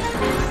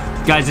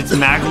 Guys, it's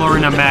Maglor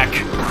in a mech.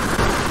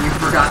 You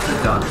forgot the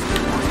duck.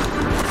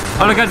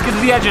 Oh no, guys, get to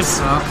the edges.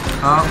 Oh.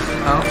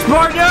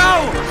 Smart,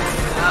 no!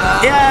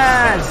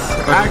 Yes!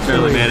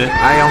 Actually made it.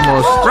 I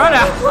almost. Run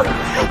out!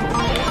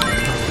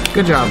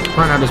 Good job.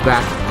 Run out is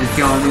back. It's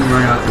the only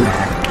run out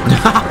back.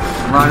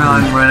 Run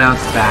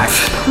out's back.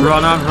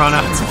 Run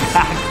out's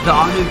back. The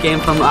all-new game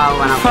from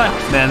Run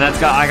Out. Man,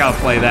 I gotta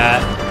play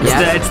that.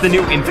 It's the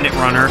new Infinite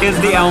Runner. It's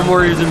the Elm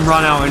Warriors and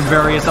Run Out and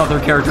various other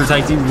characters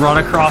I see run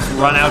across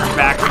Run Out's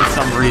back for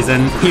some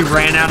reason. He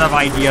ran out of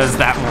ideas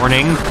that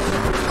morning.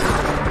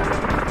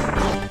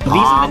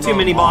 These are the two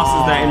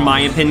mini-bosses that, in my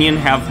opinion,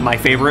 have my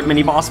favorite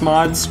mini-boss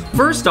mods.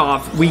 First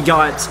off, we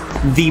got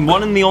the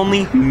one and the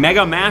only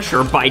Mega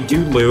Masher by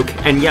DudeLuke.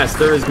 And yes,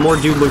 there is more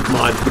DudeLuke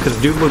mods because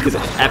DudeLuke is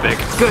epic.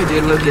 Good,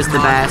 DudeLuke is the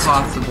best.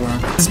 Possible.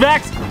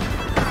 Specs!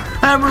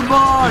 Hammer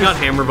boss! We got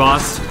Hammer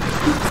Boss.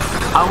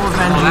 I will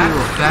avenge you.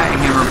 That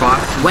hammer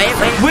boss.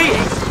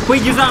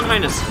 Wait, use that on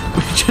Highness.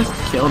 We just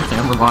killed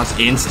Hammer boss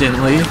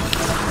instantly.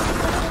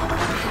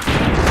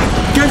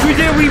 Guys, we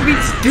did! We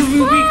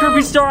beat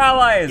Kirby Star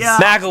Allies! Yeah.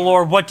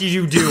 Magalore, what did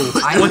you do?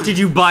 What did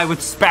you buy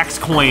with Specs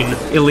coin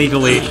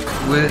illegally?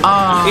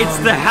 It's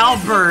the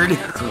halberd!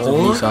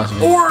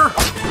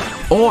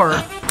 Or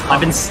I've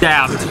been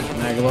stabbed.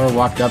 Magalore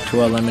walked up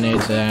to a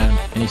lemonade stand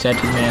and he said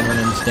to the man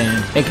running the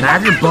stand, "Hey, can I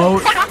have your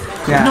boat?"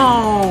 Yeah.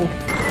 No!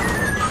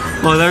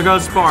 Well, there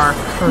goes Spar.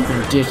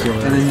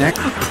 Perpendicular. And the next.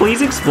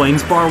 Please explain,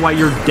 Spar, why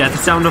your death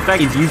sound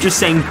effect is you just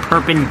saying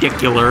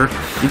perpendicular.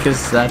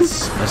 Because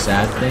that's a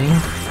sad thing.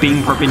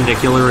 Being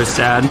perpendicular is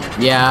sad.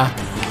 Yeah.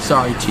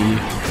 Sorry, T.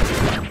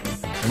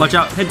 Watch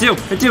out. Hit two.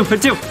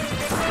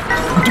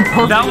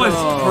 That was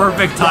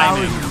perfect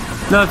timing.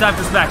 No, time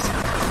for Specs.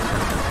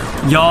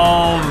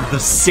 Yo, the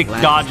sick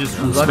dodges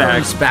from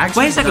Specs.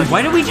 Wait a second,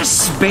 why did we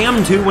just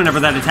spam 2 whenever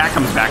that attack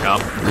comes back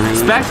up?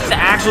 Specs is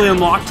actually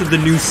unlocked the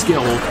new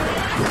skill.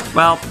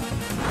 Well,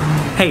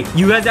 hey,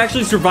 you guys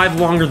actually survived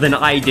longer than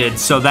I did,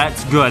 so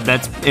that's good.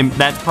 That's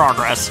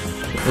progress.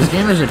 This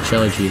game is a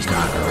chili cheese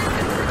taco.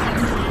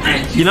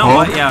 You know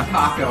what? Yeah.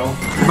 Taco.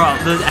 Bro,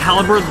 the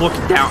halberd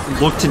looked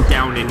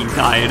down and he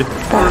died.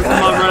 Come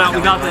on, Run Out,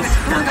 we got this.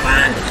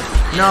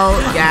 No,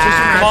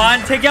 yeah. Come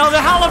on, take out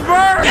the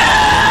halberd!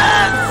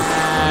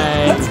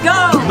 Let's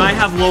go! Might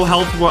have low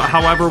health,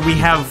 however, we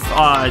have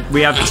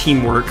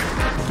teamwork.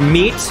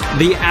 Meet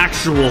the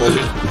actual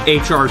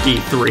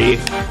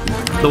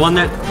ℏ𝐷3. The one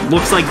that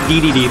looks like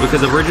DDD,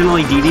 because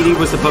originally DDD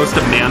was supposed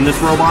to man this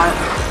robot.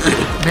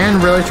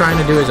 Man really trying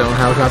to do his own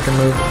helicopter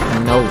move?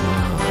 No.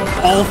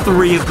 All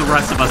 3 of the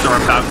rest of us are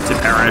about to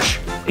perish,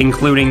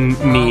 including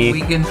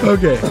me.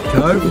 Okay,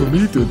 time for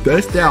me to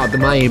test out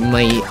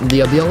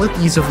the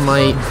abilities of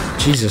my...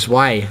 Jesus,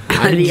 why?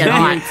 I'm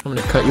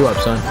gonna cut you up,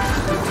 son.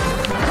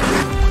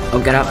 Oh,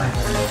 get up.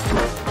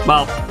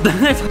 Well,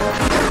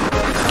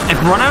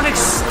 if Run Out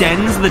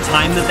extends the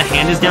time that the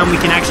hand is down, we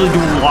can actually do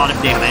a lot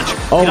of damage.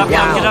 Oh,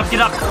 get up,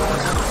 get up.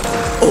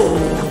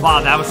 Oh,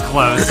 wow, that was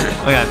close.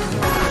 Okay.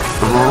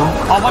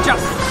 Oh, watch out.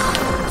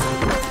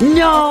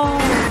 No!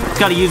 It's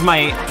gotta use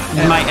my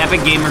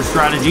epic gamer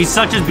strategy,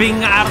 such as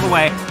being out of the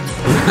way.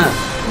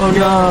 Oh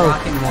no.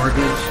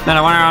 Man,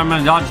 I wonder how I'm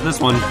gonna dodge this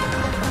one.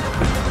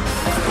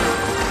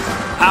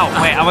 Ow,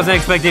 wait, I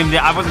wasn't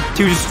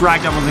too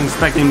distracted, I wasn't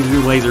expecting him to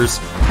do lasers.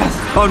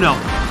 Oh no.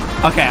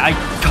 Okay, I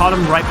caught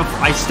him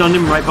I stunned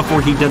him right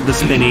before he did the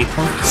spinny.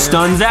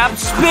 Stun zap,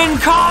 spin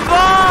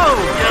combo!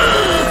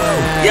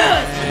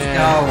 Yes! Let's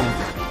go.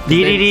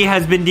 DDD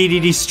has been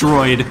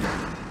DDD-destroyed.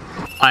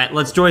 Alright,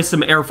 let's enjoy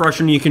some air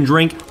freshener you can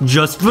drink.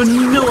 Just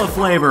vanilla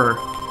flavor.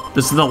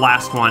 This is the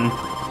last one.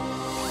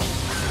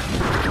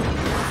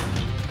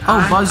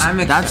 Oh, Buzz,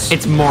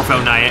 It's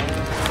Morpho Night.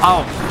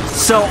 Oh,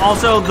 so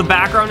also the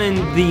background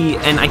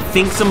and I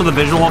think some of the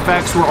visual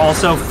effects were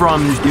also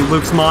from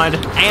DudeLuke's mod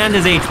and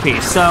his HP.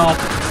 So,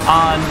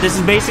 this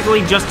is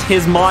basically just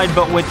his mod,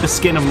 but with the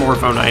skin of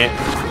Morpho Night.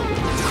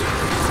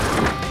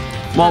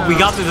 Well, we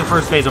got through the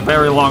first phase a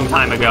very long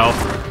time ago.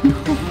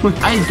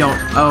 I don't.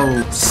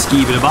 Oh,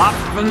 Ski-bit-a-bop.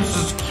 This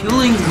is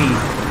killing me.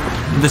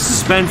 The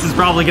suspense is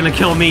probably gonna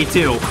kill me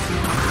too.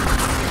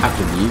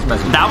 after these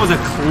messages. That was a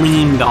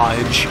clean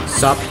dodge.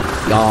 Sup,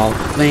 y'all?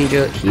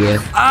 Ranger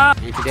here.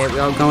 And today we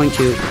are going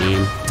to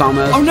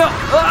almost. Oh no!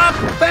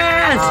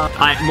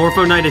 Alright,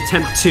 Morpho Night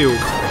attempt 2.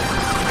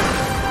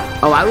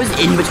 Oh, I was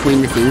in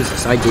between the things,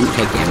 so I didn't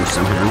take damage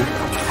somehow.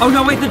 Oh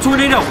no, wait, the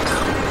tornado!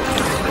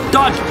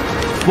 Dodge!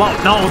 Well,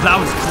 no, that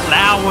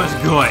was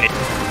good.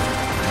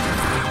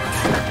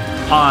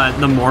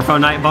 The Morpho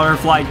Night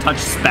butterfly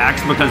touched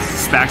Spax because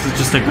Spax is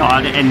just a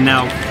god, and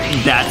now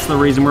that's the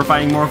reason we're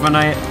fighting Morpho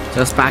Night.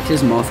 So Spax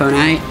is Morpho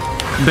Night?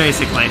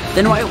 Basically.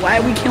 Then why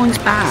are we killing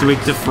Spax? So we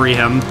have to free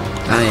him.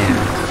 Oh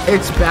yeah.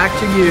 It's back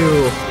to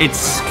you.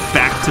 It's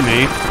back to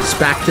me. It's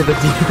back to the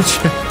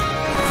future.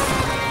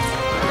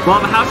 Well,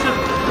 how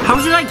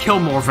should I kill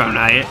Morpho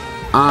Night?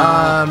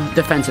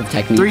 Defensive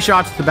technique. 3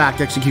 shots to the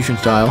back, execution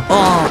style.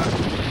 Oh.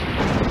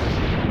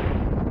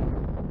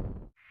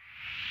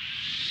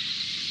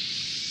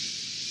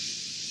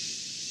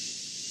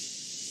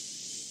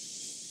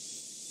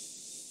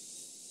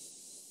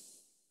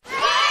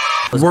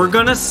 We're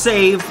gonna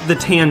save the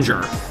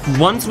Tanger.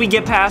 Once we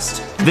get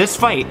past this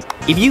fight,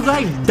 if you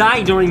guys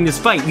die during this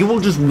fight, you will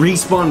just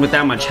respawn with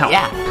that much health.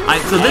 Yeah.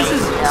 So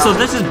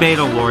this is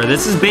beta lore.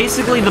 This is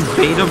basically the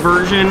beta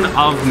version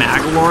of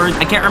Magalore.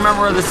 I can't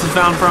remember where this is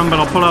found from, but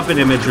I'll put up an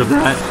image of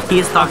that. He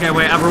is stuck. Okay,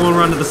 wait, everyone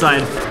run to the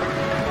side.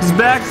 He's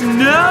back.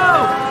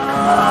 No!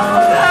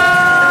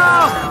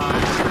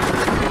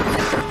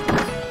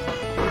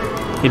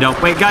 No! You don't.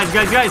 Wait, guys.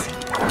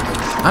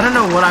 I don't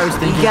know what I was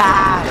thinking.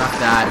 Yeah. About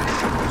that.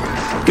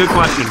 Good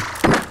question.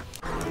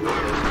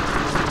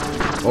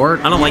 Or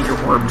I don't like your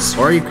orbs.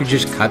 Or you could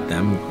just cut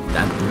them.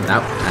 That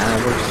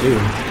works too.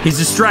 He's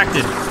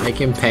distracted. Make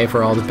him pay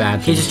for all the bad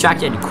He's things.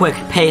 distracted. Quick,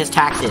 pay his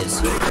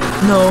taxes.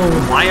 No.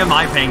 Why am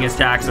I paying his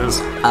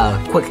taxes?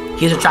 Quick,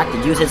 he's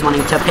distracted. Use his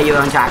money to pay your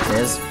own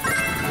taxes.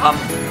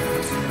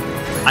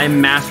 I am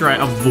master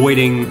at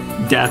avoiding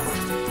death.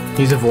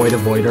 He's a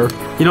avoider.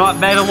 You know what,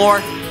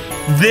 Mandalore?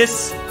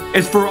 This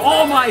is for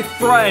all my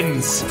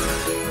friends.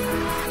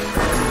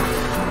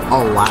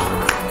 Oh wow.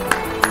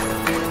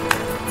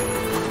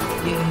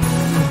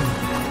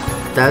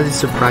 That is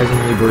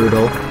surprisingly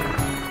brutal.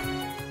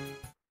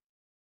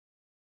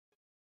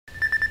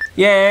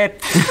 Yeah.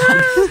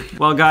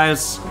 Well,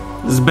 guys,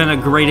 this has been a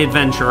great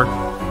adventure.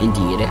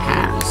 Indeed, it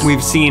has.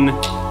 We've seen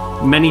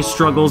many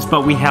struggles,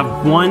 but we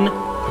have one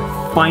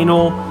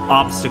final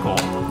obstacle.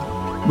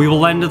 We will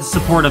lend the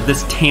support of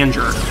this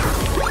Tanger.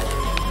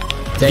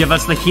 Give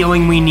us the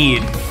healing we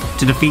need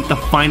to defeat the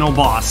final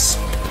boss.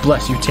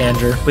 Bless you,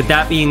 Tanger. With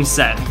that being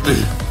said,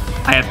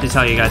 I have to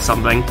tell you guys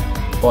something.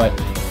 What?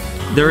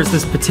 There is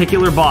this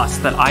particular boss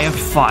that I have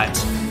fought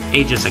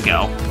ages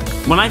ago.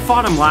 When I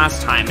fought him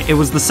last time, it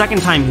was the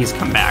second time he's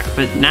come back,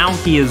 but now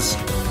he is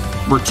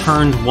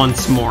returned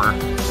once more.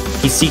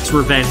 He seeks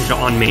revenge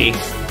on me,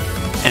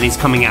 and he's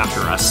coming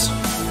after us.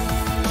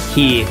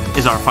 He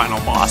is our final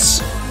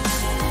boss.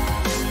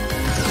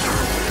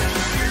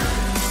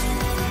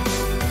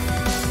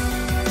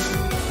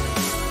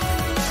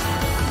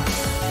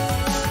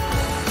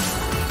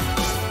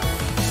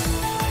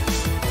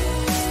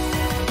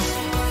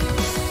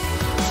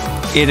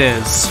 It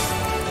is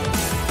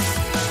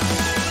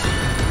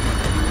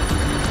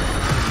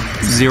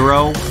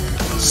𝐷𝐢𝐬𝐿.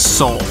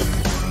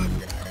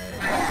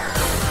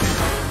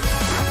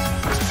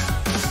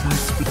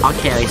 I'll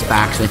carry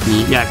Spax with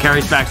me. Yeah, carry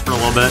Spax for a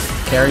little bit.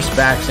 Carry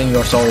Spax in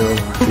your soul.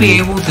 You'll be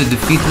able to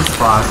defeat this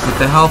boss with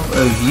the help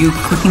of you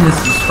clicking the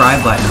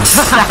subscribe button.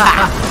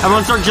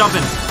 Everyone start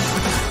jumping.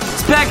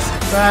 Spax!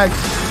 Spax!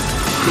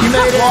 You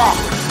made it!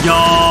 Yo!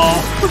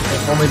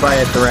 Only by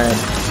a thread.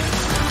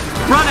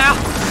 Run out!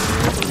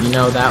 You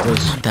know, that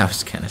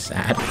was kind of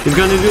sad. He's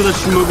gonna do the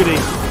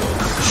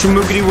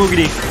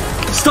shmoogity-woogity.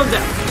 Stun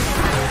that!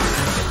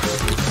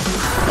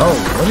 Oh,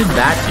 what did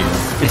that do?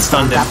 It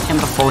stunned him. Grabbed him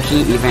before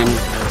he even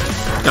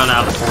Got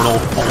out of the portal.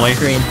 Only.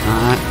 Green.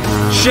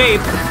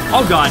 Shape!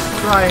 Oh god!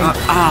 Trying.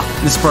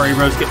 The furry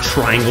rows get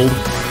triangled.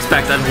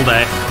 Spax that whole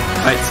day.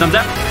 Alright, stun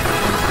that.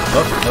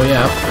 Oh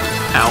yeah.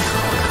 Ow.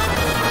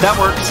 That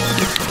works.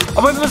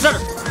 Away from the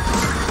center!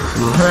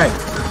 Alright.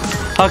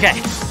 Okay.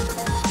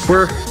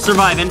 We're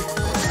surviving.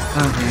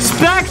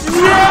 Spax,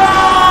 no!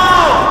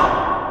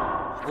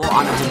 will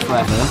honor him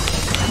forever.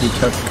 He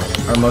took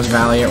our most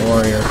valiant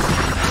warrior.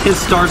 His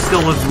star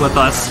still lives with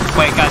us.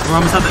 Wait, guys, we're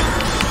almost at the...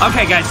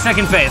 Okay, guys,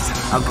 second phase.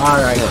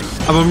 Alright.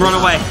 I'm gonna run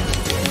away.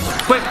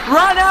 Quick,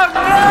 run out! No!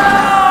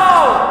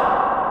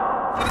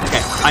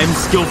 Okay. I am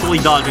skillfully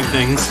dodging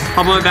things.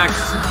 Hop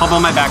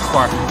on my back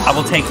bar. I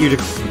will take you to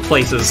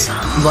places.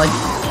 Like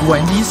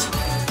Wendy's?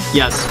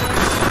 Yes.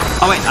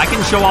 Oh wait, I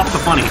can show off the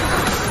funny.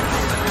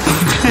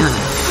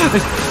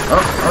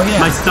 Oh yeah.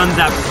 My stun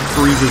zap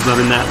freezes them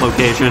in that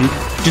location.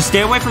 Just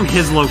stay away from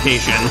his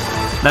location.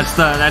 That's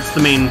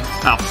the main.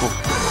 Oh,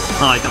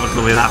 that was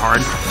really that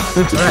hard.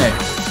 Alright.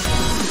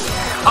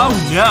 Oh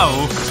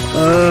no!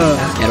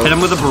 Hit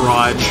him with a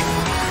barrage.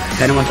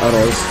 Hit him with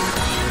autos.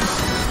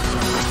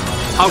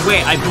 Oh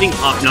wait, I'm hitting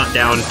up, not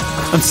down.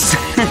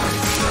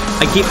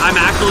 I'm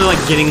actually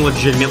like getting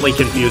legitimately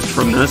confused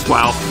from this.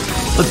 Wow.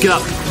 Let's get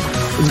up.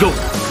 Let's go.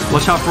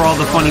 Watch out for all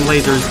the funny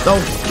lasers.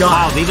 Oh god.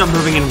 Wow, these are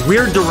moving in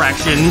weird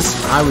directions.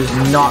 I was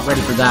not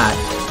ready for that.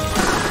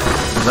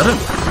 Is that a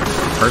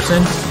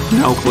person?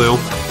 No clue.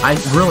 I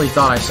really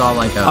thought I saw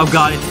like a Oh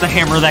god, it's the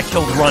hammer that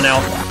killed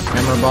Runout.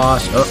 hammer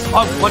boss. Oh,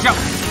 Oh, watch out.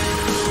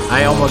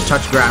 I almost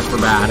touched grass for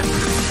bad.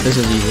 This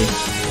is easy.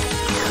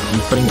 I'm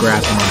putting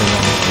grass in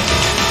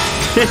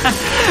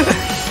my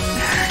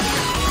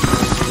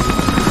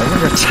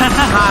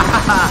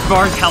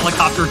Bar's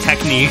helicopter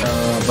technique.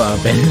 Jump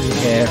up in the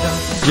air.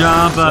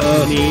 Jump up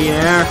in the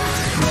air.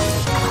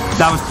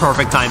 That was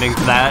perfect timing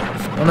for that.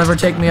 They'll never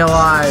take me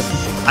alive.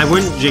 I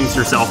wouldn't jinx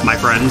yourself, my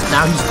friend.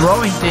 Now he's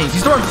throwing things.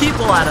 He's throwing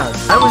people at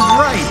us. I was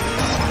right.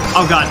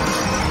 Oh god.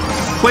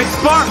 Wait,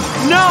 Spar!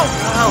 No!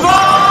 Oh.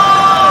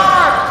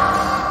 Spar!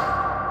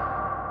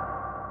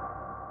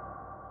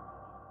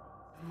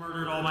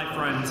 Murdered all my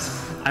friends.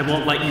 I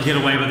won't let you get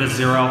away with this,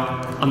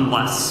 Zero.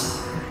 Unless...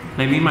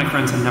 maybe my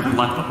friends have never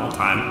left the whole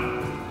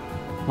time.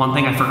 One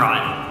thing I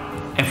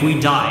forgot. If we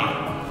die,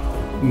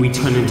 we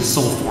turn into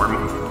soul form.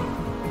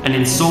 And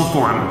in soul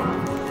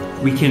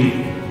form, we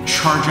can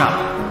charge up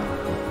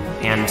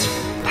and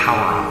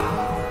power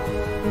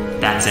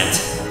up. That's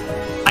it.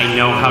 I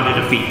know how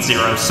to defeat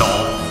Zero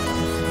Soul.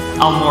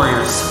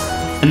 Warriors,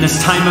 in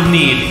this time of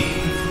need,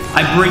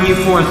 I bring you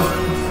forth.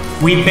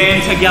 We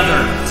band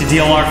together to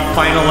deal our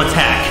final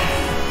attack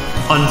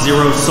on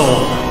Zero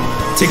Soul.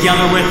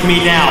 Together with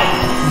me now,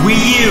 we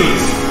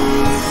use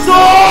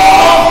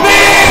Soul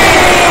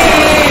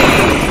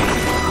Beam!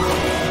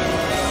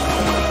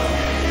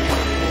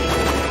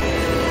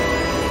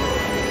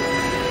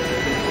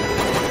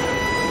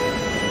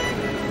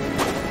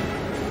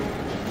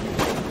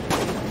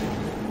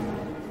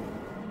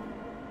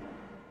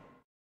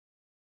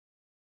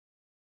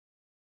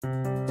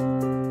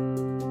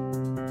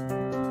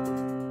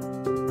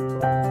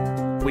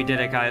 We did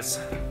it, guys.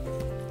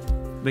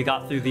 We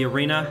got through the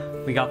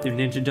arena, we got through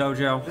Ninja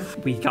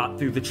Dojo, we got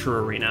through the true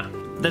arena.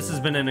 This has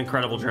been an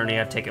incredible journey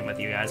I've taken with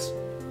you guys.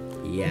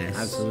 Yes.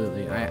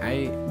 Absolutely.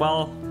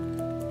 Well,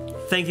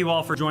 thank you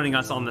all for joining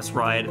us on this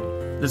ride.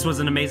 This was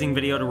an amazing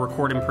video to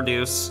record and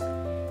produce.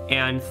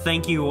 And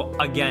thank you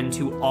again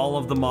to all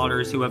of the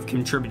modders who have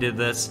contributed to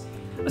this,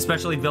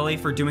 especially Billy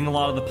for doing a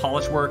lot of the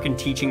polish work and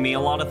teaching me a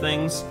lot of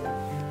things.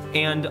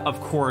 And of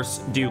course,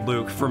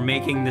 DudeLuke for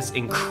making this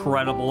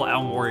incredible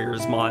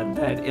𝑔𝘔𝑒𝑠 mod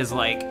that is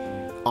like,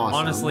 Awesome.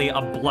 honestly,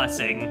 a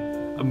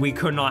blessing. We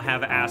could not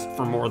have asked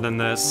for more than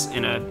this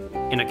in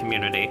a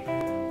community.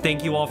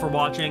 Thank you all for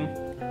watching.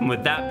 And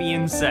with that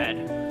being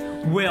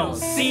said, we'll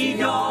see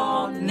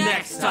y'all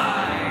next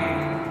time.